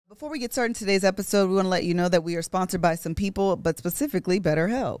Before we get started in today's episode, we want to let you know that we are sponsored by some people, but specifically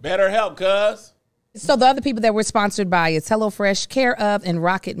BetterHelp. BetterHelp, cuz. So the other people that we're sponsored by is HelloFresh, Care of, and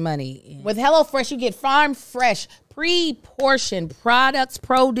Rocket Money. With HelloFresh, you get farm fresh, pre-portioned products,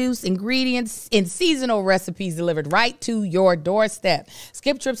 produce, ingredients, and seasonal recipes delivered right to your doorstep.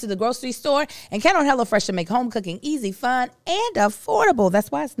 Skip trips to the grocery store and count on HelloFresh to make home cooking easy, fun, and affordable. That's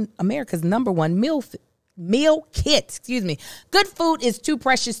why it's America's #1 meal kit. Good food is too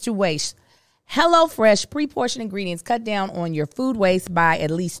precious to waste. HelloFresh pre-portioned ingredients cut down on your food waste by at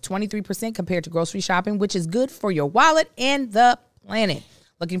least 23% compared to grocery shopping, which is good for your wallet and the planet.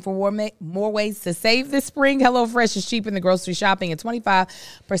 Looking for more ways to save this spring? HelloFresh is cheaper than grocery shopping and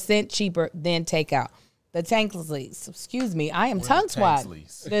 25% cheaper than takeout. The Tanksleys. Excuse me, I am tongue-tied.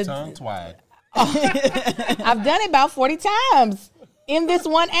 Tongue-tied. I've done it about 40 times in this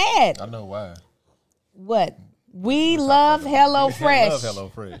one ad. I know why. What? We love HelloFresh. I love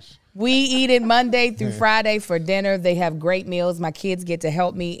HelloFresh. We eat it Monday through Friday for dinner. They have great meals. My kids get to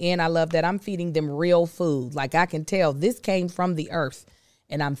help me, and I love that I'm feeding them real food. Like, I can tell this came from the earth,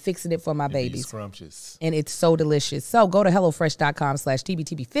 and I'm fixing it for my babies. Scrumptious. And it's so delicious. So go to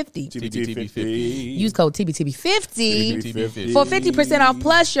HelloFresh.com/TBTB50. TBTB50. Use code TBTB50 TBTB50. for 50% off,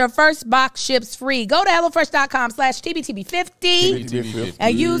 plus your first box ships free. Go to HelloFresh.com/TBTB50 TBTB50.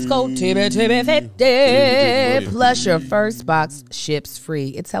 and use code TBTB50 plus your first box ships free.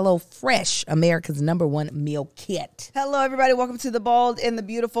 It's HelloFresh, America's #1 meal kit. Hello, everybody. Welcome to the Bald and the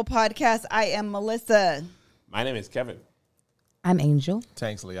Beautiful podcast. I am Melissa. My name is Kevin. I'm Angel.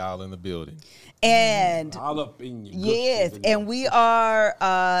 Tanksley all in the building. And All up in your yes, and we are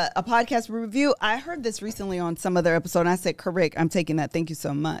a podcast review. I heard this recently on some other episode, and I said, correct, I'm taking that. Thank you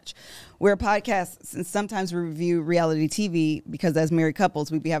so much. We're a podcast, and sometimes we review reality TV because as married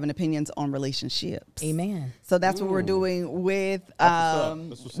couples, we be having opinions on relationships. Amen. So that's what we're doing with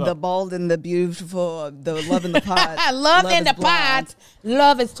That's what's up. the Bald and the Beautiful, the Love in the Pod. Love in is the Blind. pot.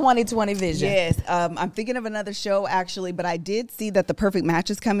 Love is 2020 vision. Yes, I'm thinking of another show actually, but I did see that The Perfect Match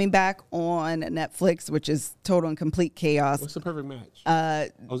is coming back on Netflix, which is total and complete chaos. What's the perfect match?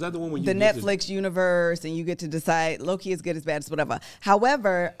 Is that the one where you The get Netflix universe, and you get to decide low-key as good as bad as whatever.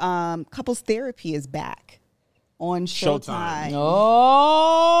 However, couples therapy is back on Showtime.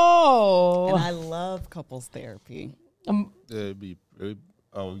 Oh. And I love couples therapy.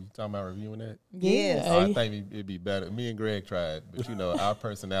 Oh, you talking about reviewing that? Yes. Oh, I think it'd be better. Me and Greg tried, but you know our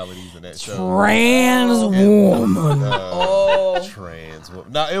personalities in that show. Trans woman. Trans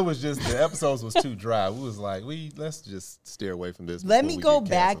woman. No, it was just the episodes was too dry. We was like, let's just steer away from this. Let before me we go get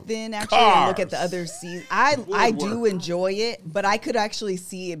back canceled. then actually and look at the other seasons. I do enjoy it, but I could actually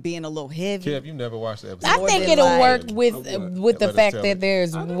see it being a little heavy. Kev, you never watched the episode. I More think than it'll like- work with the Let us fact tell that it.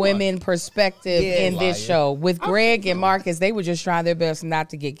 there's women perspective Yeah. in this show. With Greg and Marcus, they were just trying their best not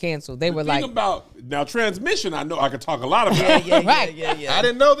to get canceled. They were like, about now transmission. I know I could talk a lot about. right. I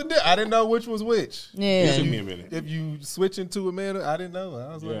didn't know I didn't know which was which. Yeah. It took me a minute. If you switch into a man, I didn't know.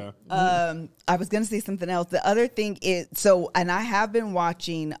 I was like, I was gonna say something else. The other thing is and I have been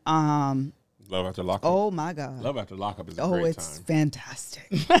watching Love After Lockup. oh my God. Love After Lockup is a Oh, great it's time. fantastic.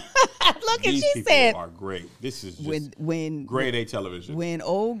 Look, and These she people said, are great. This is just when grade A television. when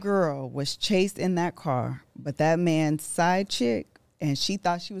old girl was chased in that car, but that man's side chick, and she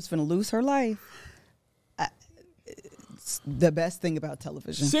thought she was finna lose her life. It's the best thing about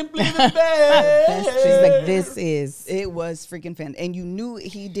television. Simply the best. she's like, this is. It was freaking fan, and you knew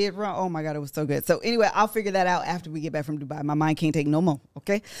he did wrong. Oh my God, it was so good. So anyway, I'll figure that out after we get back from Dubai. My mind can't take no more.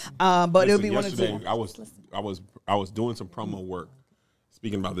 Okay, but it'll be one of yesterday, two. I was doing some promo work.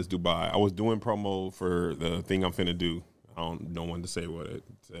 Speaking about this Dubai, I was doing promo for the thing I'm finna do. I don't know when to say what it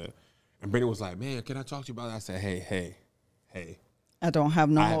said. And Brandon was like, "Man, can I talk to you about that?" I said, "Hey." I don't have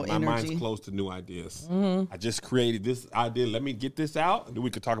no more My mind's energy. closed to new ideas. I just created this idea. Let me get this out, and then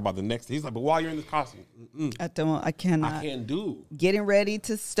we could talk about the next. He's like, but while you're in this costume, I cannot. I can't do. Getting ready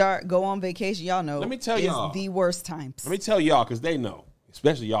to go on vacation, y'all know. Let me tell is y'all. the worst times. Let me tell y'all, because they know,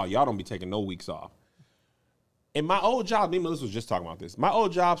 especially y'all. Y'all don't be taking no weeks off. In my old job, me and Melissa was just talking about this. My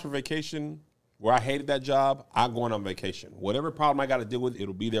old jobs for vacation, where I hated that job, I'm going on vacation. Whatever problem I got to deal with,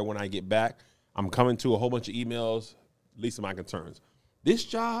 it'll be there when I get back. I'm coming to a whole bunch of emails, least of my concerns. This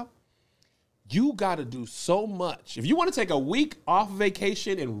job, you got to do so much. If you want to take a week off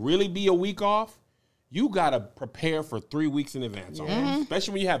vacation and really be a week off, you got to prepare for 3 weeks in advance.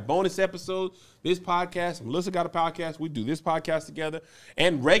 Especially when you have bonus episodes. This podcast, Melissa got a podcast. We do this podcast together.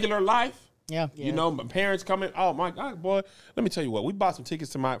 And regular life. Yeah. You know, my parents coming. Oh, my God, boy. Let me tell you what. We bought some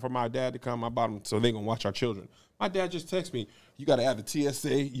tickets for my dad to come. I bought them so they're going to watch our children. My dad just texted me, You got to add the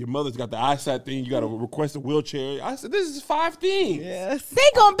TSA. Your mother's got the eyesight thing. You got to request a wheelchair. I said, this is 5 things. Yes. They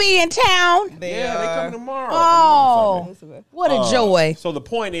gonna be in town. They Yeah, are. they coming tomorrow. Oh, what a joy. So the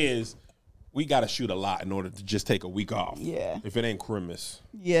point is, we got to shoot a lot in order to just take a week off. Yeah. If it ain't Christmas.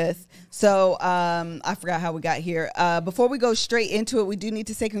 Yes. So I forgot how we got here. Before we go straight into it, we do need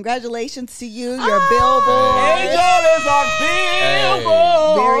to say congratulations to you. Your Billboard. Angel is on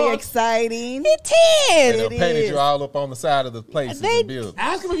Billboard. Very exciting. It And is. they painted you all up on the side of the places They- and build.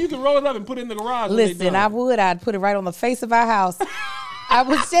 Ask them if you can roll it up and put it in the garage. when they Listen, done. I would. I'd put it right on the face of our house. I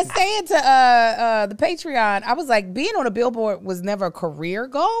was just saying to the Patreon, I was like, being on a billboard was never a career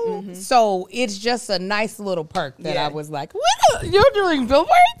goal. So it's just a nice little perk that Yeah. I was like, what? You're doing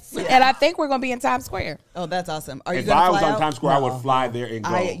billboards? And I think we're going to be in Times Square. Oh, that's awesome. Are you If going to I was fly on out? Times Square, I would fly there and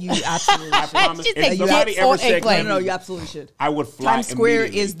go. You absolutely I should. promise. Just If say somebody yes ever or said, eggplant. No, you absolutely should. I would fly Times Square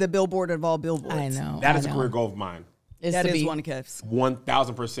immediately. is the billboard of all billboards. I know. That I is a know. career goal of mine. It's That to is be. one of Kev's.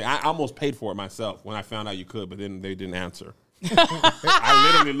 1,000%. I almost paid for it myself when I found out you could, but then they didn't answer.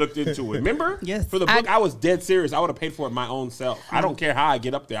 I literally looked into it. Remember? Yes. For the book, I was dead serious. I would have paid for it my own self. I don't care how I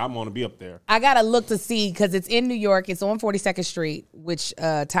get up there. I'm going to be up there. I got to look to see because it's in New York. It's on 42nd Street, which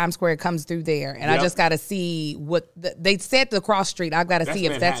Times Square comes through there. And I Yep. just got to see what they said the cross street. I've got to see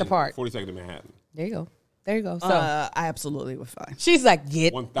if that's a Manhattan, part. 42nd to Manhattan. There you go. There you go. So I absolutely would fly. she's like,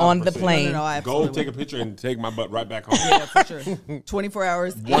 get 1,000%. on the plane. No, I Go absolutely take a picture and take my butt right back home. Yeah, for sure. 24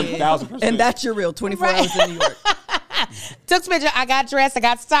 hours. 1,000%. And that's your real 24 Right. hours in New York. Took some picture. I got dressed. I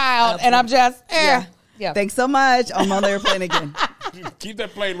got styled. And I'm just, yeah. Thanks so much. I'm on the airplane again. Keep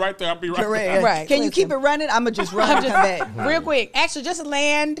that plane right there. I'll be right Correct. back. Right. Can you Listen. keep it running? I'm going to just run and come back. Real quick. Actually, just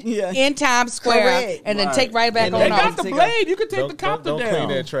land Yeah. in Times Square Correct. and then Right. take right back And on They then off. got the blade. You can take the copter Don't down. clean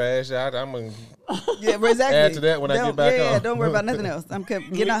that trash. I'm going to Yeah, exactly. Add to that when I get back Yeah, on. don't worry about nothing else. I'm getting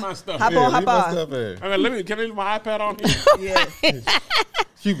Leave on. my stuff Hop here. on, hop on. Can I leave my iPad on here? Yeah.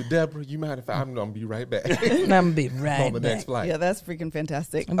 Cuba Deborah, you mind if I'm going to be right back I'm going to be right on the next back. flight. Yeah, that's freaking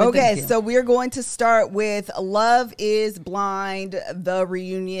fantastic. But Okay, thank you. so we're going to start with Love is Blind, the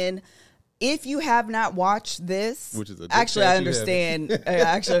reunion. If you have not watched this, Which is a dick actually, I catch you haven't. understand. I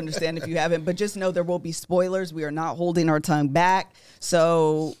actually understand if you haven't, but just know there will be spoilers. We are not holding our tongue back.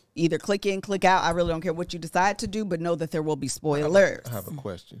 So either click in, click out. I really don't care what you decide to do, but know that there will be spoilers. I have a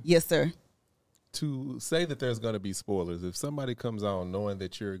question. Yes, sir. To say that there's going to be spoilers, if somebody comes on knowing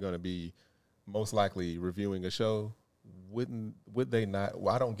that you're going to be most likely reviewing a show, would they not?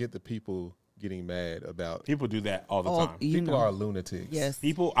 Well, I don't get the people getting mad about. People do that all the Oh, time. you People know. are lunatics. Yes.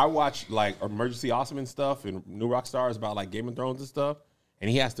 People, I watch like Emergency Awesome and stuff and New Rock Stars about like Game of Thrones and stuff, and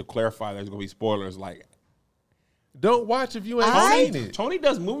he has to clarify there's gonna be spoilers. Like Don't watch if you ain't seen it. Tony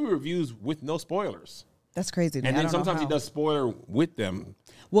does movie reviews with no spoilers, That's crazy to me. and I then don't know sometimes he how. does spoiler with them.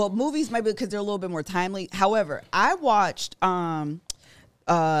 Well, movies maybe because they're a little bit more timely. However, I watched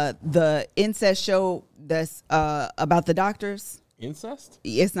the incest show that's about the doctors. Incest?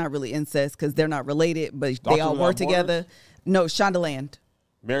 It's not really incest because they're not related, but they Doctor all Without work together. No, Shondaland.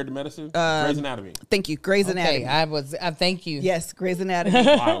 Married to Medicine? Grey's Anatomy. Thank you, Grey's Okay, Anatomy. thank you. Yes, Grey's Anatomy.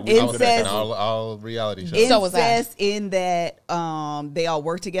 Wow, we I was good at Incest. that. all reality shows. So was I. Incest in that they all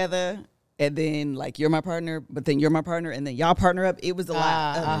work together. And then, like, you're my partner, but then you're my partner, and then y'all partner up. It was a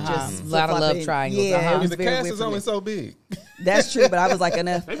lot of just A lot of love flip-flopping. triangles, Yeah, uh-huh. it was the very cast weird is for only me. so big. That's true, but I was like,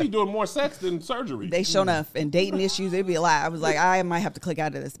 enough. They be doing more sex than surgery. They show enough and dating issues. It'd be a lot. I was like, I might have to click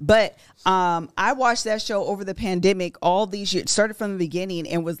out of this. But I watched that show over the pandemic all these years, started from the beginning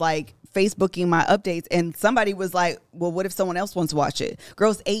and was like Facebooking my updates. And somebody was like, well, what if someone else wants to watch it?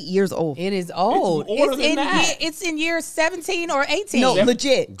 Girl's 8 years old. It is old. It's older than that. It's in year 17 or 18. No,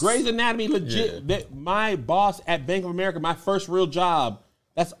 legit. Grey's Anatomy, legit. That my boss at Bank of America, my first real job,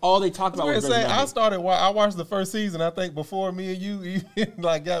 that's all they talked about. I Was was Grey's say, Anatomy. I watched the first season. I think before me and you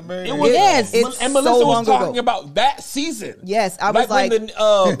like got married. It was, Yes. It's and Melissa so was long talking ago. about that season. Yes, I was when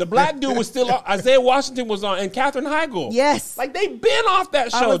like- the black dude was still on, Isaiah Washington was on, and Katherine Heigl. Yes. like they been off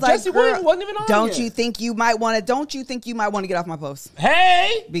that I show. was like, Jesse girl, Williams wasn't even on. Don't yet. you think you might want to? Don't you think you might want to get off my post?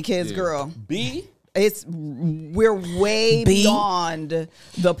 Hey, Because, girl, B. we're way beyond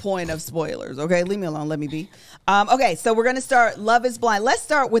the point of spoilers. Okay, leave me alone. Let me be. Okay, so we're gonna start. Love is Blind. Let's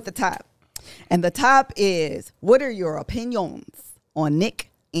start with the top, and the top is: what are your opinions on Nick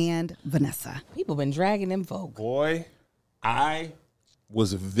and Vanessa? People been dragging them folk. Boy, I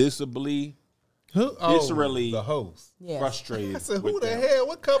was visibly, Oh, viscerally the host. Yes. frustrated. I said, who with the them. hell?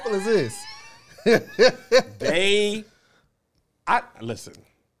 What couple is this? Listen.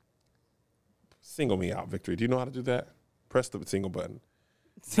 Single me out, Victory. Do you know how to do that? Press the single button.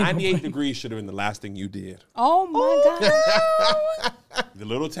 98 degrees should have been the last thing you did. Oh my God. The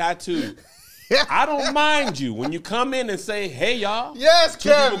little tattoo I don't mind you when you come in and say, "Hey, y'all, Yes, two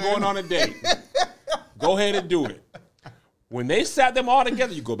Kevin. people going on a date." Go ahead and do it. When they sat them all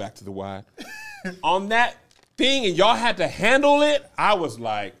together, you go back to the wide on that thing, and y'all had to handle it. I was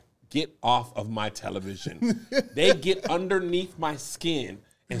like, "Get off of my television." They get underneath my skin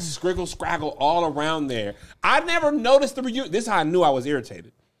and scraggle all around there. I never noticed the reunion. This is how I knew I was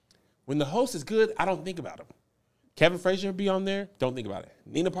irritated. When the host is good, I don't think about him. Kevin Frazier be on there, don't think about it.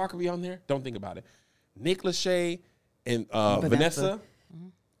 Nina Parker be on there, don't think about it. Nick Lachey and Vanessa.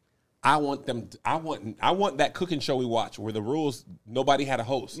 I want them. I want that cooking show we watch where the rules. Nobody had a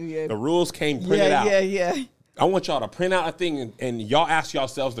host. Yeah. The rules came printed out. Yeah. I want y'all to print out a thing and y'all ask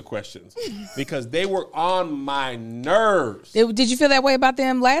yourselves the questions because they were on my nerves. Did you feel that way about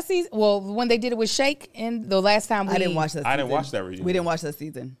them last season? Well, when they did it with Shake and the last time I didn't watch that. I didn't watch that reunion. We didn't watch that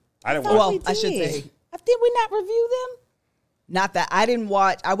season. I didn't watch. Well, it. I should say. Did we not review them? Not that I didn't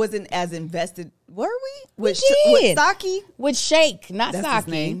watch. I wasn't as invested. Were we? With did. Saki? With Shake, not That's Saki. his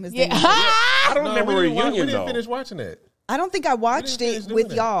name. His Yeah. name is- I don't remember we reunion didn't though. finish watching that. I don't think I watched didn't it finish doing with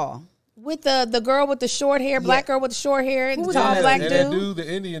that. y'all. With the girl with the short hair, black girl with the short hair, and the was tall that? black and dude. that dude,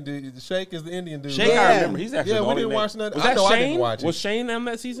 the Indian dude, the Shake is the Indian dude. Shane, Yeah. I remember. He's actually Yeah, the we only didn't name. watch none. Was I that know I Shane? didn't watch it. Was Shane on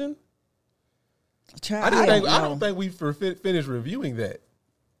that season? I don't think we finished reviewing that.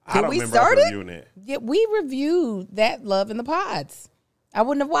 I don't we remember start it? reviewing it. Yeah, we reviewed that Love in the Pods. I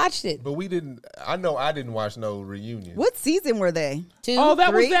wouldn't have watched it. But we didn't. I know I didn't watch no reunion. What season were they? 2, Oh, that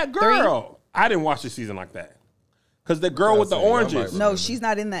 3, was that girl. I didn't watch the season like that. Because the girl with the I might oranges. No, she's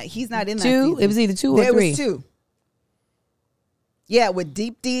not in that. He's not in that 2. season. It was either 2 or There 3. was 2. Yeah, with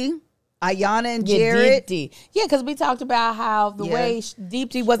Deep D, Ayana and Yeah, Jared. Deep D. Yeah, because we talked about how the Yeah. way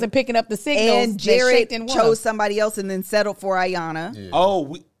Deep D wasn't picking up the signals. And that Jared Shake didn't want. chose somebody else and then settled for Ayana. Yeah.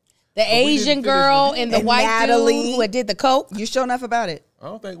 Oh, The Asian didn't finish girl reviewing and the And white Natalie. dude who had did the coke. You sure enough about it. I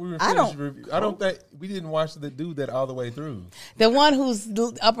don't think we were I finished. don't- I don't think we didn't watch the dude that all the way through. The one whose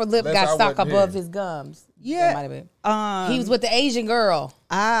upper lip Unless I got stuck wasn't above here. his gums. Yeah. That might have been. He was with the Asian girl.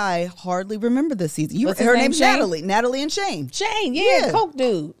 I hardly remember this season. What's his Her name, name's Shane? Natalie. Natalie and Shane. Shane, yeah, Yeah. coke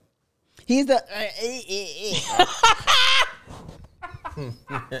dude. He's the. I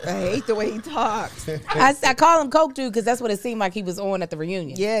hate the way he talks. I call him coke dude because that's what it seemed like he was on at the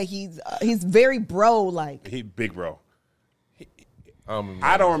reunion. Yeah, he's very bro like. he big bro.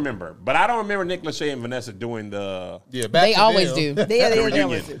 I don't remember. But I don't remember Nick Lachey and Vanessa doing the Yeah, back They to always them. do. They reunion.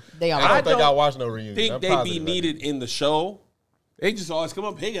 always do. They I always don't do. think I watched no reunion. think I'm they be positive about needed in the show. They just always come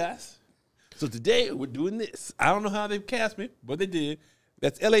up, hey guys. So today we're doing this. I don't know how they cast me, but they did.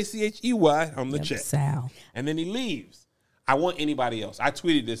 That's Lachey on the check. Sal. And then he leaves. I want anybody else. I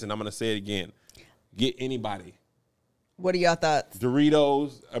tweeted this and I'm gonna say it again. Get anybody. What are y'all thoughts?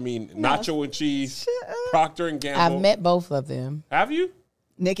 Doritos, nacho and cheese, Procter and Gamble. I've met both of them. Have you?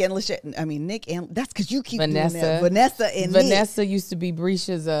 Nick and Lachey. I mean, Nick and that's because you keep Vanessa. doing that. Vanessa and Nick. Vanessa used to be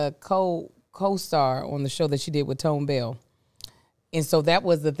Brisha's co-star on the show that she did with Tone Bell. And so that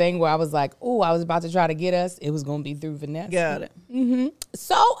was the thing where I was like, oh, I was about to try to get us. It was going to be through Vanessa. Got it.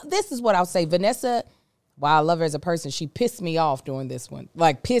 So this is what I'll say. Vanessa, while I love her as a person, she pissed me off during this one.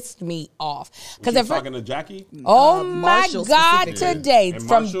 Like, pissed me off. Because they're talking to Jackie. Oh my Marshall God! specifically. Today, And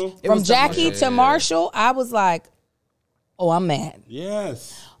from Marshall? It from was Jackie Marshall. to Marshall, I was like, "Oh, I'm mad."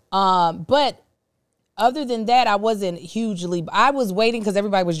 Yes. But other than that, I wasn't hugely. I was waiting because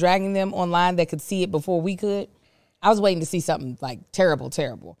everybody was dragging them online that could see it before we could. I was waiting to see something like terrible.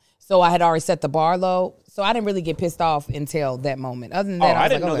 So I had already set the bar low. So I didn't really get pissed off until that moment. Other than that, I was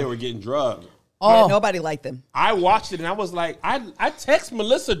didn't like, know okay. they were getting drugged. Yeah, nobody liked them. I watched it and I was like, I text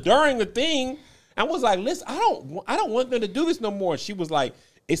Melissa during the thing and was like, listen, I don't want them to do this no more. She was like,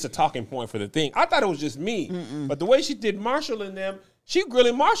 it's a talking point for the thing. I thought it was just me, but the way she did Marshall and them, she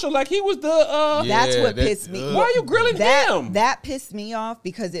grilling Marshall like he was the. That's Yeah, what that- pissed me. Why are you grilling him? That pissed me off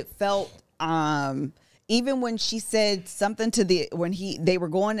because it felt. Even when she said something they were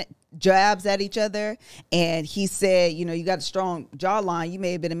going jabs at each other, and he said, you got a strong jawline. You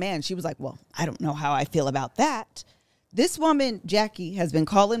may have been a man. She was like, well, I don't know how I feel about that. This woman, Jackie, has been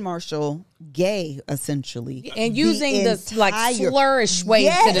calling Marshall gay, essentially. and using the flourish way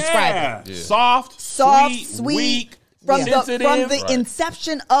Yes. to describe it. Yeah. Soft, sweet, weak, from sensitive. the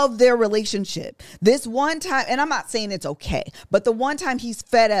inception of their relationship. This one time, and I'm not saying it's okay, but the one time he's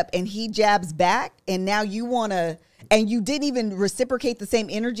fed up and he jabs back, and now you want to, and you didn't even reciprocate the same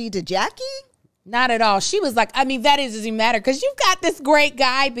energy to Jackie? Not at all. She was like, I mean, that doesn't matter because you've got this great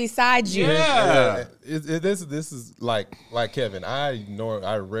guy beside you. Yeah. This is like Kevin.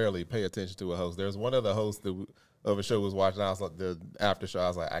 I rarely pay attention to a host. There's one of the hosts of a show was watching. I was like, the after show. I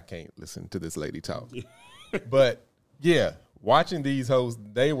was like, I can't listen to this lady talk. But yeah, watching these hosts,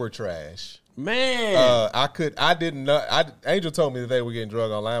 they were trash. Man. I didn't know. Angel told me that they were getting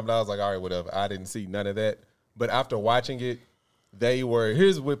drug online, but I was like, all right, whatever. I didn't see none of that. But after watching it,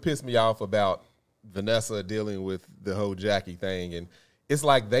 here's what pissed me off about Vanessa dealing with the whole Jackie thing. And it's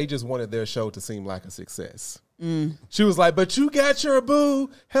like they just wanted their show to seem like a success. She was like, but you got your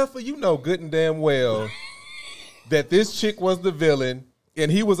boo. Heifer, you know good and damn well that this chick was the villain. And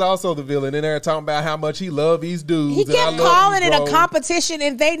he was also the villain. And they're talking about how much he loved these dudes. He kept calling it a competition,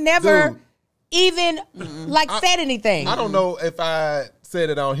 and they never even said anything. I don't know if I said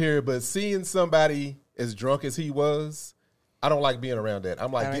it on here, but seeing somebody as drunk as he was, I don't like being around that.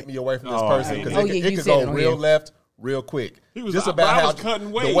 I'm like, get me away from this person because it could go real left real quick. He was just about how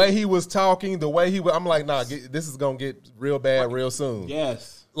the way he was talking, the way he was. I'm like, nah, this is gonna get real bad real soon.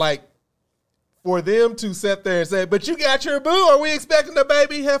 Yes, like. For them to sit there and say, but you got your boo, are we expecting a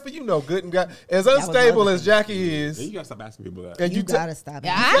baby? Heifer, you know good and got as unstable as Jackie is. You gotta stop asking people that. And you gotta stop.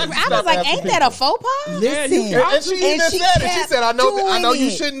 Yeah, I was like, ain't that a faux pas? Listen, and she even said it. She said, I know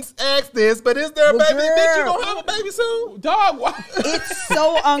you shouldn't ask this, but is there a baby? Bitch, you gonna have a baby soon? Dog, what? It's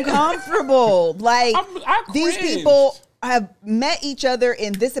so uncomfortable. Like these people have met each other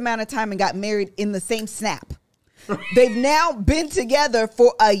in this amount of time and got married in the same snap. They've now been together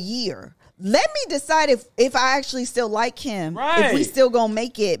for a year. Let me decide if I actually still like him, if we still gonna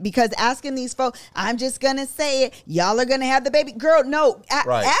make it. Because asking these folks, I'm just gonna say it. Y'all are gonna have the baby, girl. No,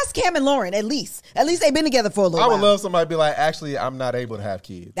 ask Cam and Lauren at least. At least they've been together for a little while. I would love somebody to be like, actually, I'm not able to have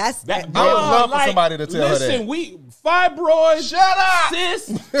kids. I would love for somebody to tell her that. Listen, fibroids. Shut up,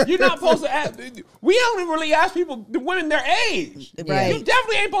 sis. You're not supposed to ask. We don't even really ask people, the women their age. Right. You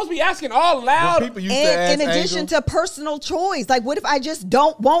definitely ain't supposed to be asking all loud. People used to ask in addition to personal choice, like what if I just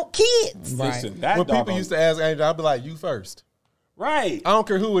don't want kids? Right. Listen, when people used to ask Angel, I'd be like, you first. Right. I don't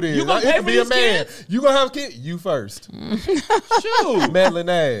care who it is. You gonna it could be a man. Kids? You gonna have a kid? You first. Shoot. Meddling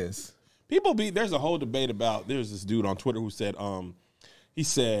ass. There's a whole debate about, there's this dude on Twitter who said, he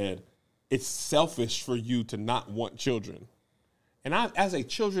said, it's selfish for you to not want children. And I, as a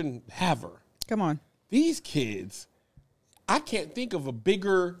children haver, come on, these kids, I can't think of a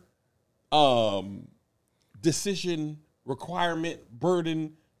bigger decision, requirement,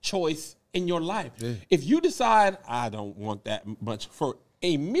 burden, choice in your life. Yeah. If you decide, I don't want that much for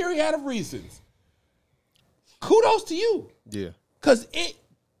a myriad of reasons, kudos to you. Yeah. Because it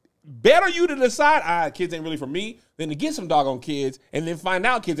better you to decide, kids ain't really for me, than to get some doggone kids and then find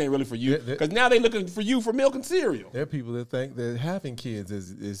out kids ain't really for you. Because now they looking for you for milk and cereal. There are people that think that having kids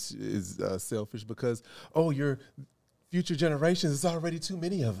is selfish because, your future generations is already too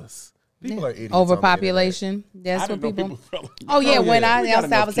many of us. People are idiots. Overpopulation. That's what people felt. When I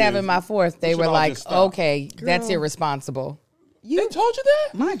was having my fourth, they were like, okay, girl, that's irresponsible. They told you that?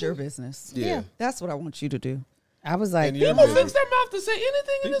 Mind your business. Yeah. That's what I want you to do. I was like, people fix their mouth to say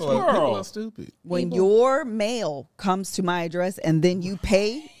anything in this world. People are stupid. When your mail comes to my address and then you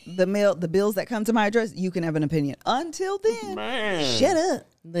pay the bills that come to my address, you can have an opinion. Until then, shut up.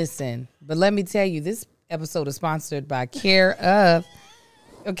 Listen, but let me tell you, this episode is sponsored by Care Of.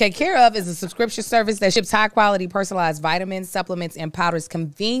 Okay, Care Of is a subscription service that ships high-quality personalized vitamins, supplements, and powders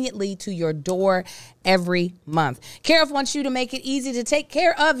conveniently to your door every month. Care Of wants you to make it easy to take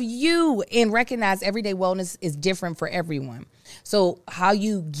care of you and recognize everyday wellness is different for everyone. So how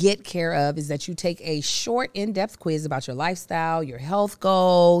you get Care Of is that you take a short, in-depth quiz about your lifestyle, your health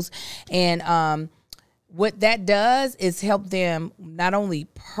goals, and what that does is help them not only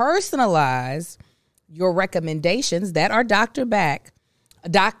personalize your recommendations that are doctored back,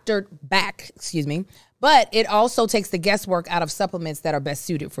 but it also takes the guesswork out of supplements that are best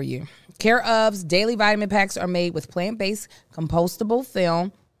suited for you. Care Of's daily vitamin packs are made with plant-based compostable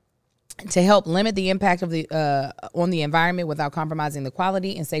film to help limit the impact of on the environment without compromising the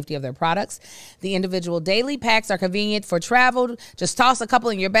quality and safety of their products. The individual daily packs are convenient for travel. Just toss a couple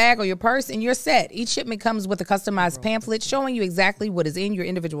in your bag or your purse and you're set. Each shipment comes with a customized pamphlet showing you exactly what is in your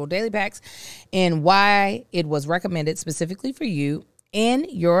individual daily packs and why it was recommended specifically for you in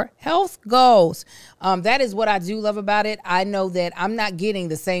your health goals. That is what I do love about it. I know that I'm not getting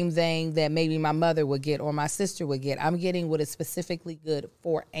the same thing that maybe my mother would get or my sister would get. I'm getting what is specifically good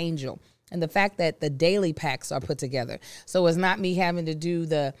for Angel. And the fact that the daily packs are put together. So it's not me having to do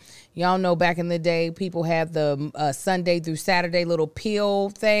y'all know back in the day, people have the Sunday through Saturday little pill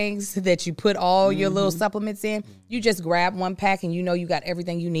things that you put all your little supplements in. You just grab one pack and you know you got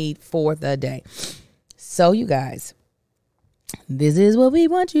everything you need for the day. So you guys, this is what we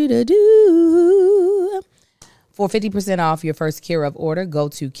want you to do. For 50% off your first Care Of order, go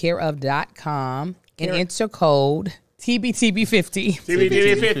to careof.com and enter code TBTB50.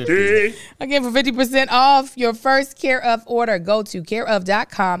 TBTB50. Again, for 50% off your first Care Of order, go to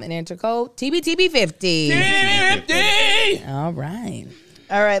careof.com and enter code TBTB50. TBTB50. All right.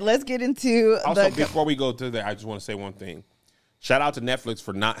 All right, let's get into Also, before we go to there, I just want to say one thing. Shout out to Netflix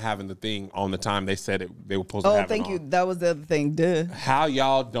for not having the thing on the time they said they were supposed to have it on. thank you. That was the other thing. Duh. How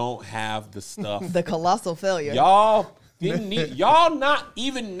y'all don't have the stuff? The colossal failure. Y'all didn't need. Y'all not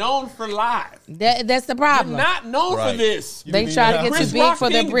even known for live. That's the problem. You're not known for this. They try to get Chris too big Rock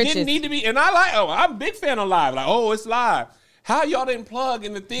for their thing britches. didn't need to be. And I'm a big fan of live. Like, oh, it's live. How y'all didn't plug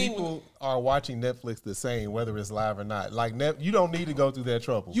in the thing? People are watching Netflix the same, whether it's live or not. Like, you don't need to go through that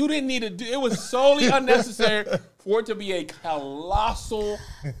trouble. You didn't need to do. It was solely unnecessary for it to be a colossal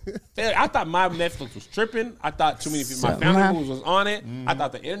failure. I thought my Netflix was tripping. I thought too many people, my family members was on it. I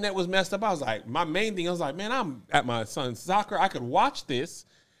thought the internet was messed up. I was like, my main thing, I was like, man, I'm at my son's soccer. I could watch this.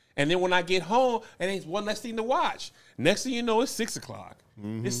 And then when I get home, and it's one less thing to watch. Next thing you know, it's 6 o'clock.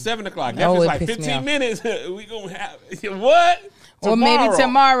 It's 7 o'clock. Netflix like 15 minutes. We gonna have what? Or maybe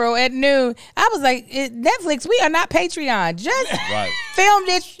tomorrow at noon. I was like, Netflix, we are not Patreon. Just film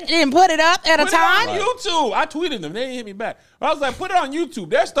this and put it up at a time. Put it on YouTube. I tweeted them. They didn't hit me back. I was like, put it on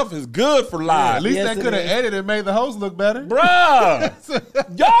YouTube. That stuff is good for live. At least they could have edited and made the host look better.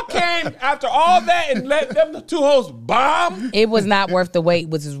 Bruh. Y'all came after all that and let them the two hosts bomb. It was not worth the wait,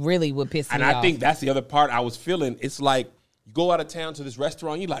 which is really what pissed me off. And I think that's the other part I was feeling. It's like, you go out of town to this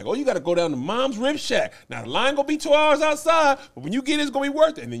restaurant, you're like, oh, you got to go down to Mom's Rib Shack. Now, the line going to be 2 hours outside, but when you get it, it's going to be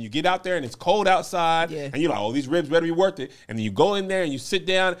worth it. And then you get out there, and it's cold outside, and you're like, oh, these ribs better be worth it. And then you go in there, and you sit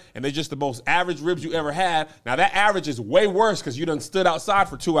down, and they're just the most average ribs you ever had. Now, that average is way worse because you done stood outside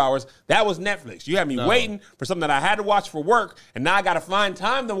for 2 hours. That was Netflix. You had me waiting for something that I had to watch for work, and now I got to find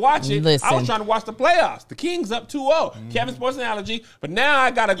time to watch it. Listen. I was trying to watch the playoffs. The Kings up 2-0. Kevin's sports analogy. But now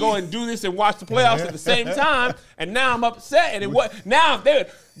I got to go and do this and watch the playoffs at the same time, and now I'm upset. And it was... Now, they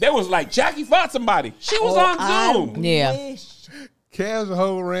was like, Jackie fought somebody. She was on Zoom. Kev's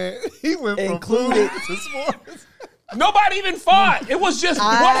whole rant, he went from food to sports. Nobody even fought. It was just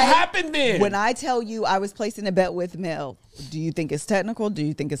what happened then. When I tell you I was placing a bet with Mel, do you think it's technical? Do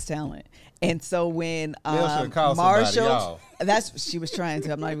you think it's talent? And so when Marshall, she was trying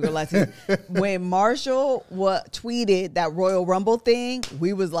to, I'm not even gonna lie to you. When Marshall tweeted that Royal Rumble thing,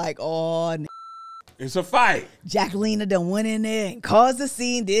 we was like, oh, it's a fight. Jacqueline done went in there and caused a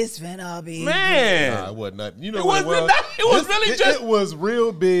scene. This finna be man. Nah, it wasn't nothing. You know it what it was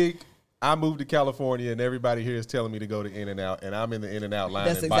real big. I moved to California, and everybody here is telling me to go to In-N-Out, and I'm in the In-N-Out line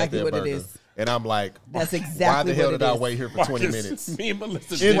and bite that burger. And I'm like, that's exactly why the hell did I wait here for 20 minutes? Me and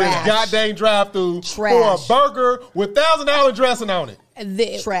Melissa in this goddamn drive-thru for a burger with $1,000 dressing on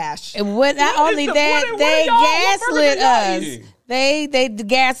it. Trash. And not only that, they gaslit us. They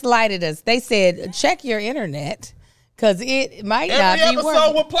gaslighted us. They said, check your internet. Because it might not be Every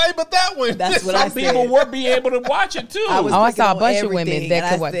episode will play, but that one. That's what I said. People would be able to watch it too. I saw a bunch of women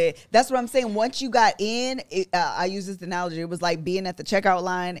that could watch. That's what I'm saying. Once you got in, I use this analogy. It was like being at the checkout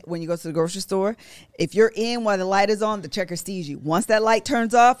line when you go to the grocery store. If you're in while the light is on, the checker sees you. Once that light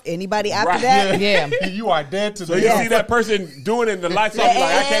turns off, anybody after that, you are dead to so you see that person doing it and the lights off, you're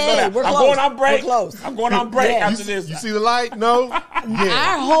like, I can't go there. I'm going on break. I'm going on break after this. You see the light? No.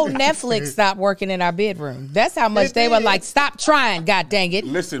 Our whole Netflix stopped working in our bedroom. That's how much they were like, stop trying, god dang it.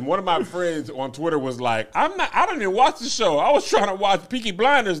 Listen, one of my friends on Twitter was like, I don't even watch the show. I was trying to watch Peaky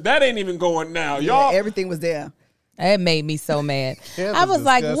Blinders. That ain't even going now. Y'all. Everything was there. It made me so mad. I was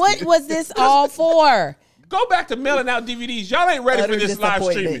like, what was this all for? Go back to mailing out DVDs. Y'all ain't ready for this live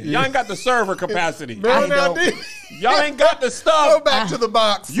streaming. Y'all ain't got the server capacity. Y'all ain't got the stuff. Go back to the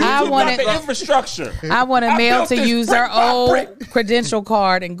box. You got the infrastructure. I want a mail to use their old credential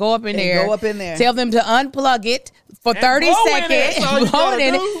card and go up in there. Tell them to unplug it for 30 seconds. Blow it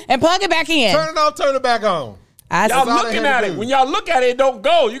in it and plug it back in. Turn it off, turn it back on. Y'all looking at it. When y'all look at it, it don't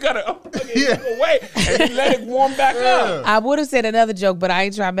go. You got to unplug it away and then let it warm back up. I would have said another joke, but I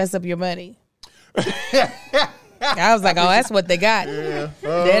ain't trying to mess up your money. I was like, oh, that's what they got.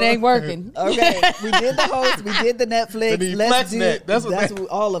 That ain't working. Okay, we did the host, we did the Netflix. That's what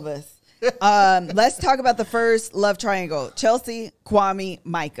all of us. Let's talk about the first love triangle: Chelsea, Kwame,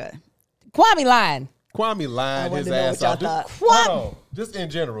 Micah. Kwame lying. Kwame lied his ass off. Just in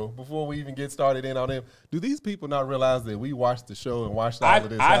general, before we even get started in on him, do these people not realize that we watched the show and watched all of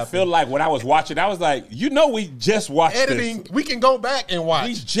this happen? I feel like when I was watching, I was like, we just watched editing. We can go back and watch.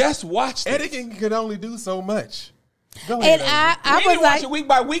 We just watched it. Editing can only do so much. Go ahead. And I was watch it week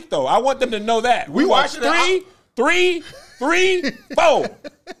by week, though. I want them to know that. We watched 3, 4.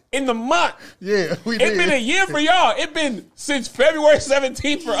 in the month. Yeah, we It's did. been a year for y'all. It's been since February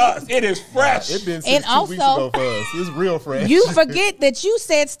 17th for us. It is fresh. It's been since And 2 weeks also- ago for us. It's real fresh. You forget that you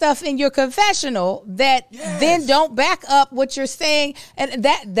said stuff in your confessional that then don't back up what you're saying, and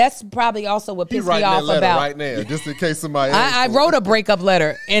that's probably also what He pissed me writing that off letter about. right now, just in case somebody. I wrote a breakup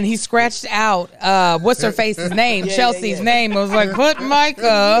letter, and he scratched out what's her face's name, Chelsea's name. I was like, put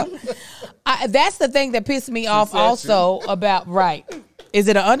Micah. That's the thing that pissed me off also about Is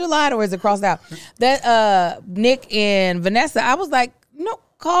it an underline or is it crossed out? That Nick and Vanessa, I was like, no,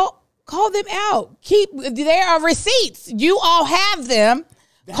 call them out. There are receipts. You all have them.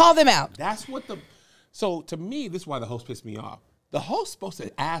 Call them out. That's what so to me, this is why the host pissed me off. The host's supposed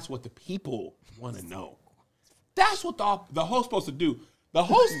to ask what the people want to know. That's what the host's supposed to do. The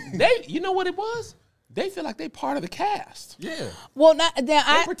host, you know what it was? They feel like they part of the cast. Yeah. Well, They're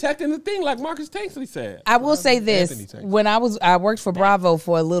protecting the thing, like Marcus Tanksley said. I will say this: Anthony Tanksley. when I worked for Bravo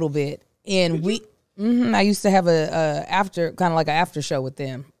for a little bit, and I used to have a after show with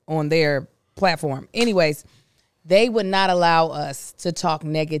them on their platform. Anyways, they would not allow us to talk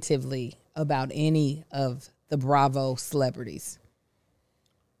negatively about any of the Bravo celebrities.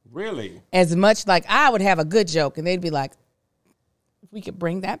 Really? As much like I would have a good joke, and they'd be like, we could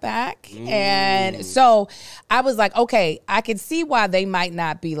bring that back. And so I was like, okay, I can see why they might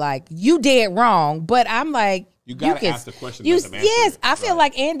not be like, you did wrong. But I'm like, You gotta ask the question. Yes, I feel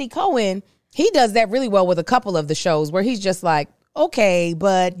like Andy Cohen, he does that really well with a couple of the shows where he's just like, okay,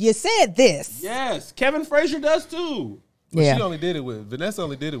 but you said this. Yes, Kevin Frazier does too. But Yeah. Vanessa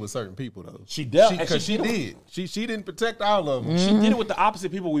only did it with certain people though. She does. Because she did. She didn't protect all of them. She did it with the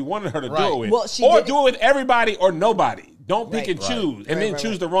opposite people we wanted her to do it with. Well, she or did do it with everybody or nobody. Don't pick and Right. choose, and then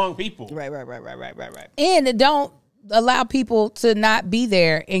choose the wrong people. Right. And don't allow people to not be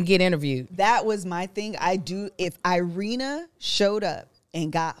there and get interviewed. That was my thing. If Irina showed up and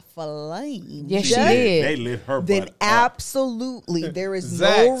got flamed, Yes, she did. They lit her then butt up. absolutely there is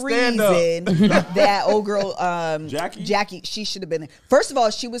Zach, no stand up. reason that old girl Jackie? she should have been there. First of all,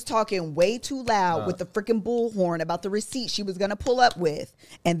 she was talking way too loud with the freaking bullhorn about the receipt she was going to pull up with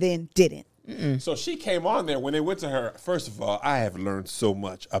and then didn't. So she came on there when they went to her. First of all, I have learned so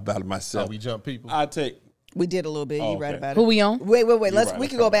much about myself. We jump people. We did a little bit. You okay. right about Who it. we on? Wait. You're We right.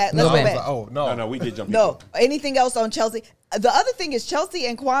 can go back. Let's go I was back. like, oh no. No, we did jump. No. people. Anything else on Chelsea? The other thing is Chelsea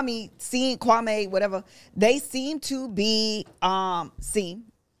and Kwame, whatever, they seem to be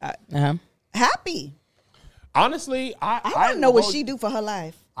happy. Honestly, I want to know what she do for her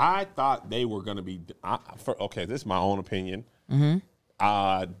life. I thought they were going to be. Okay, this is my own opinion.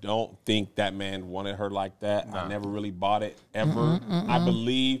 I don't think that man wanted her like that. I never really bought it ever. I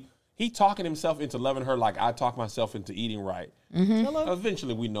believe he talking himself into loving her like I talk myself into eating right.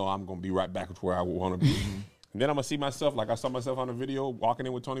 Eventually, we know I'm going to be right back to where I want to be. And then I'm going to see myself like I saw myself on the video walking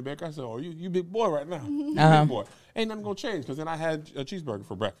in with Tony Baker. I said, oh, you big boy right now. You big boy. Ain't nothing going to change because then I had a cheeseburger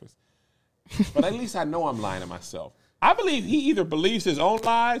for breakfast. But at least I know I'm lying to myself. I believe he either believes his own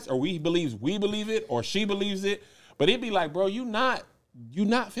lies or we believe it or she believes it. But it'd be like, bro, you not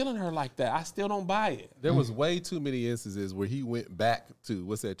feeling her like that. I still don't buy it. There was way too many instances where he went back to,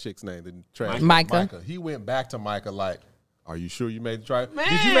 what's that chick's name? The trash Micah. He went back to Micah like, are you sure you made the right? Man.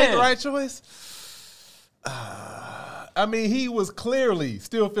 Did you make the right choice? I mean, he was clearly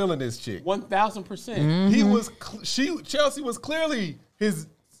still feeling this chick. 1,000%. He was, Chelsea was clearly his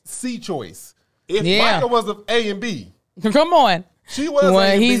C choice. If Yeah. Micah was of A and B, Come on. she was. Well,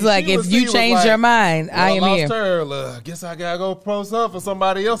 A and B. he's like, She if was- you he was change like, your mind, I am lost here. her. Guess I gotta go post up for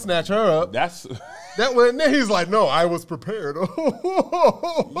somebody else snatch her up. That's That wasn't it. He's like, no, I was prepared.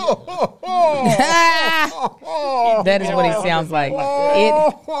 That is what he sounds like.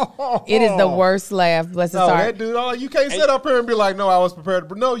 It is the worst laugh. Bless his No, heart. that dude, you can't sit up here and be like, no, I was prepared.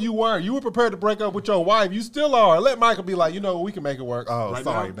 But no, you weren't. You were prepared to break up with your wife. You still are. Let Michael be like, we can make it work. Oh, Right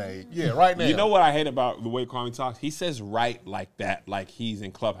sorry, now? babe. Yeah, right now. You know what I hate about the way Kwame talks? He says right like that, like he's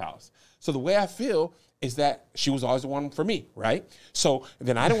in Clubhouse. So the way I feel is that she was always the one for me, right? So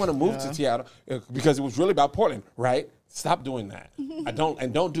then I didn't want to move to Seattle because it was really about Portland, right? Stop doing that.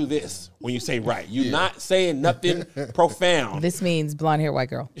 Don't do this when you say right. You're not saying nothing profound. This means blonde hair, white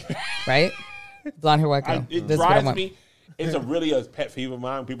girl, right? Blonde hair, white girl. It That's what I drives want. me. It's a really a pet peeve of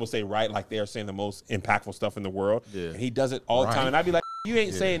mine when people say right like they are saying the most impactful stuff in the world. Yeah. And he does it all the time. And I'd be like, you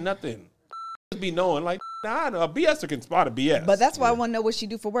ain't saying nothing. Just be knowing, like, nah, a BSer can spot a BS. But that's why I want to know what she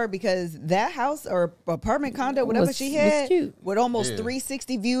do for work, because that house or apartment condo, whatever Was- she was had, cute. with almost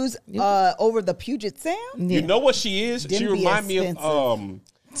 360 views over the Puget Sound. You know what she is? Them She be remind me of expensive.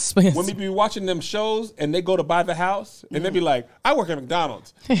 when we be watching them shows and they go to buy the house and they be like, I work at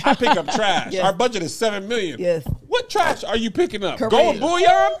McDonald's. I pick up trash. Yes. Our budget is $7 million. Yes. What trash are you picking up? Correct. Gold bullion?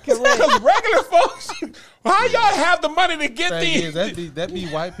 Correct. Because regular folks, how y'all have the money to get Thing these? is, that be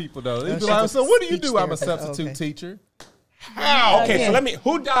white people though. They be like, so what do you do? I'm a Speech therapist. substitute Okay. teacher. How? Okay, Yeah. so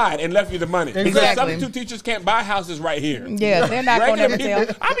who died and left you the money? Because Exactly. substitute teachers can't buy houses right here. Yeah, they're not going to ever Regular tell.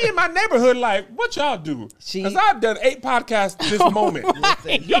 people, I be in my neighborhood like, what y'all do? Because I've done 8 podcasts this moment.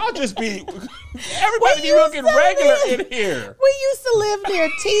 Y'all just be, everybody be used looking to regular live. in here. We used to live near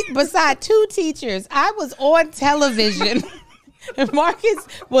beside 2 teachers. I was on television. And Marcus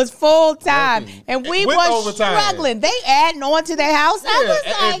was full time, and we With was overtime. struggling. They adding on to their house. I was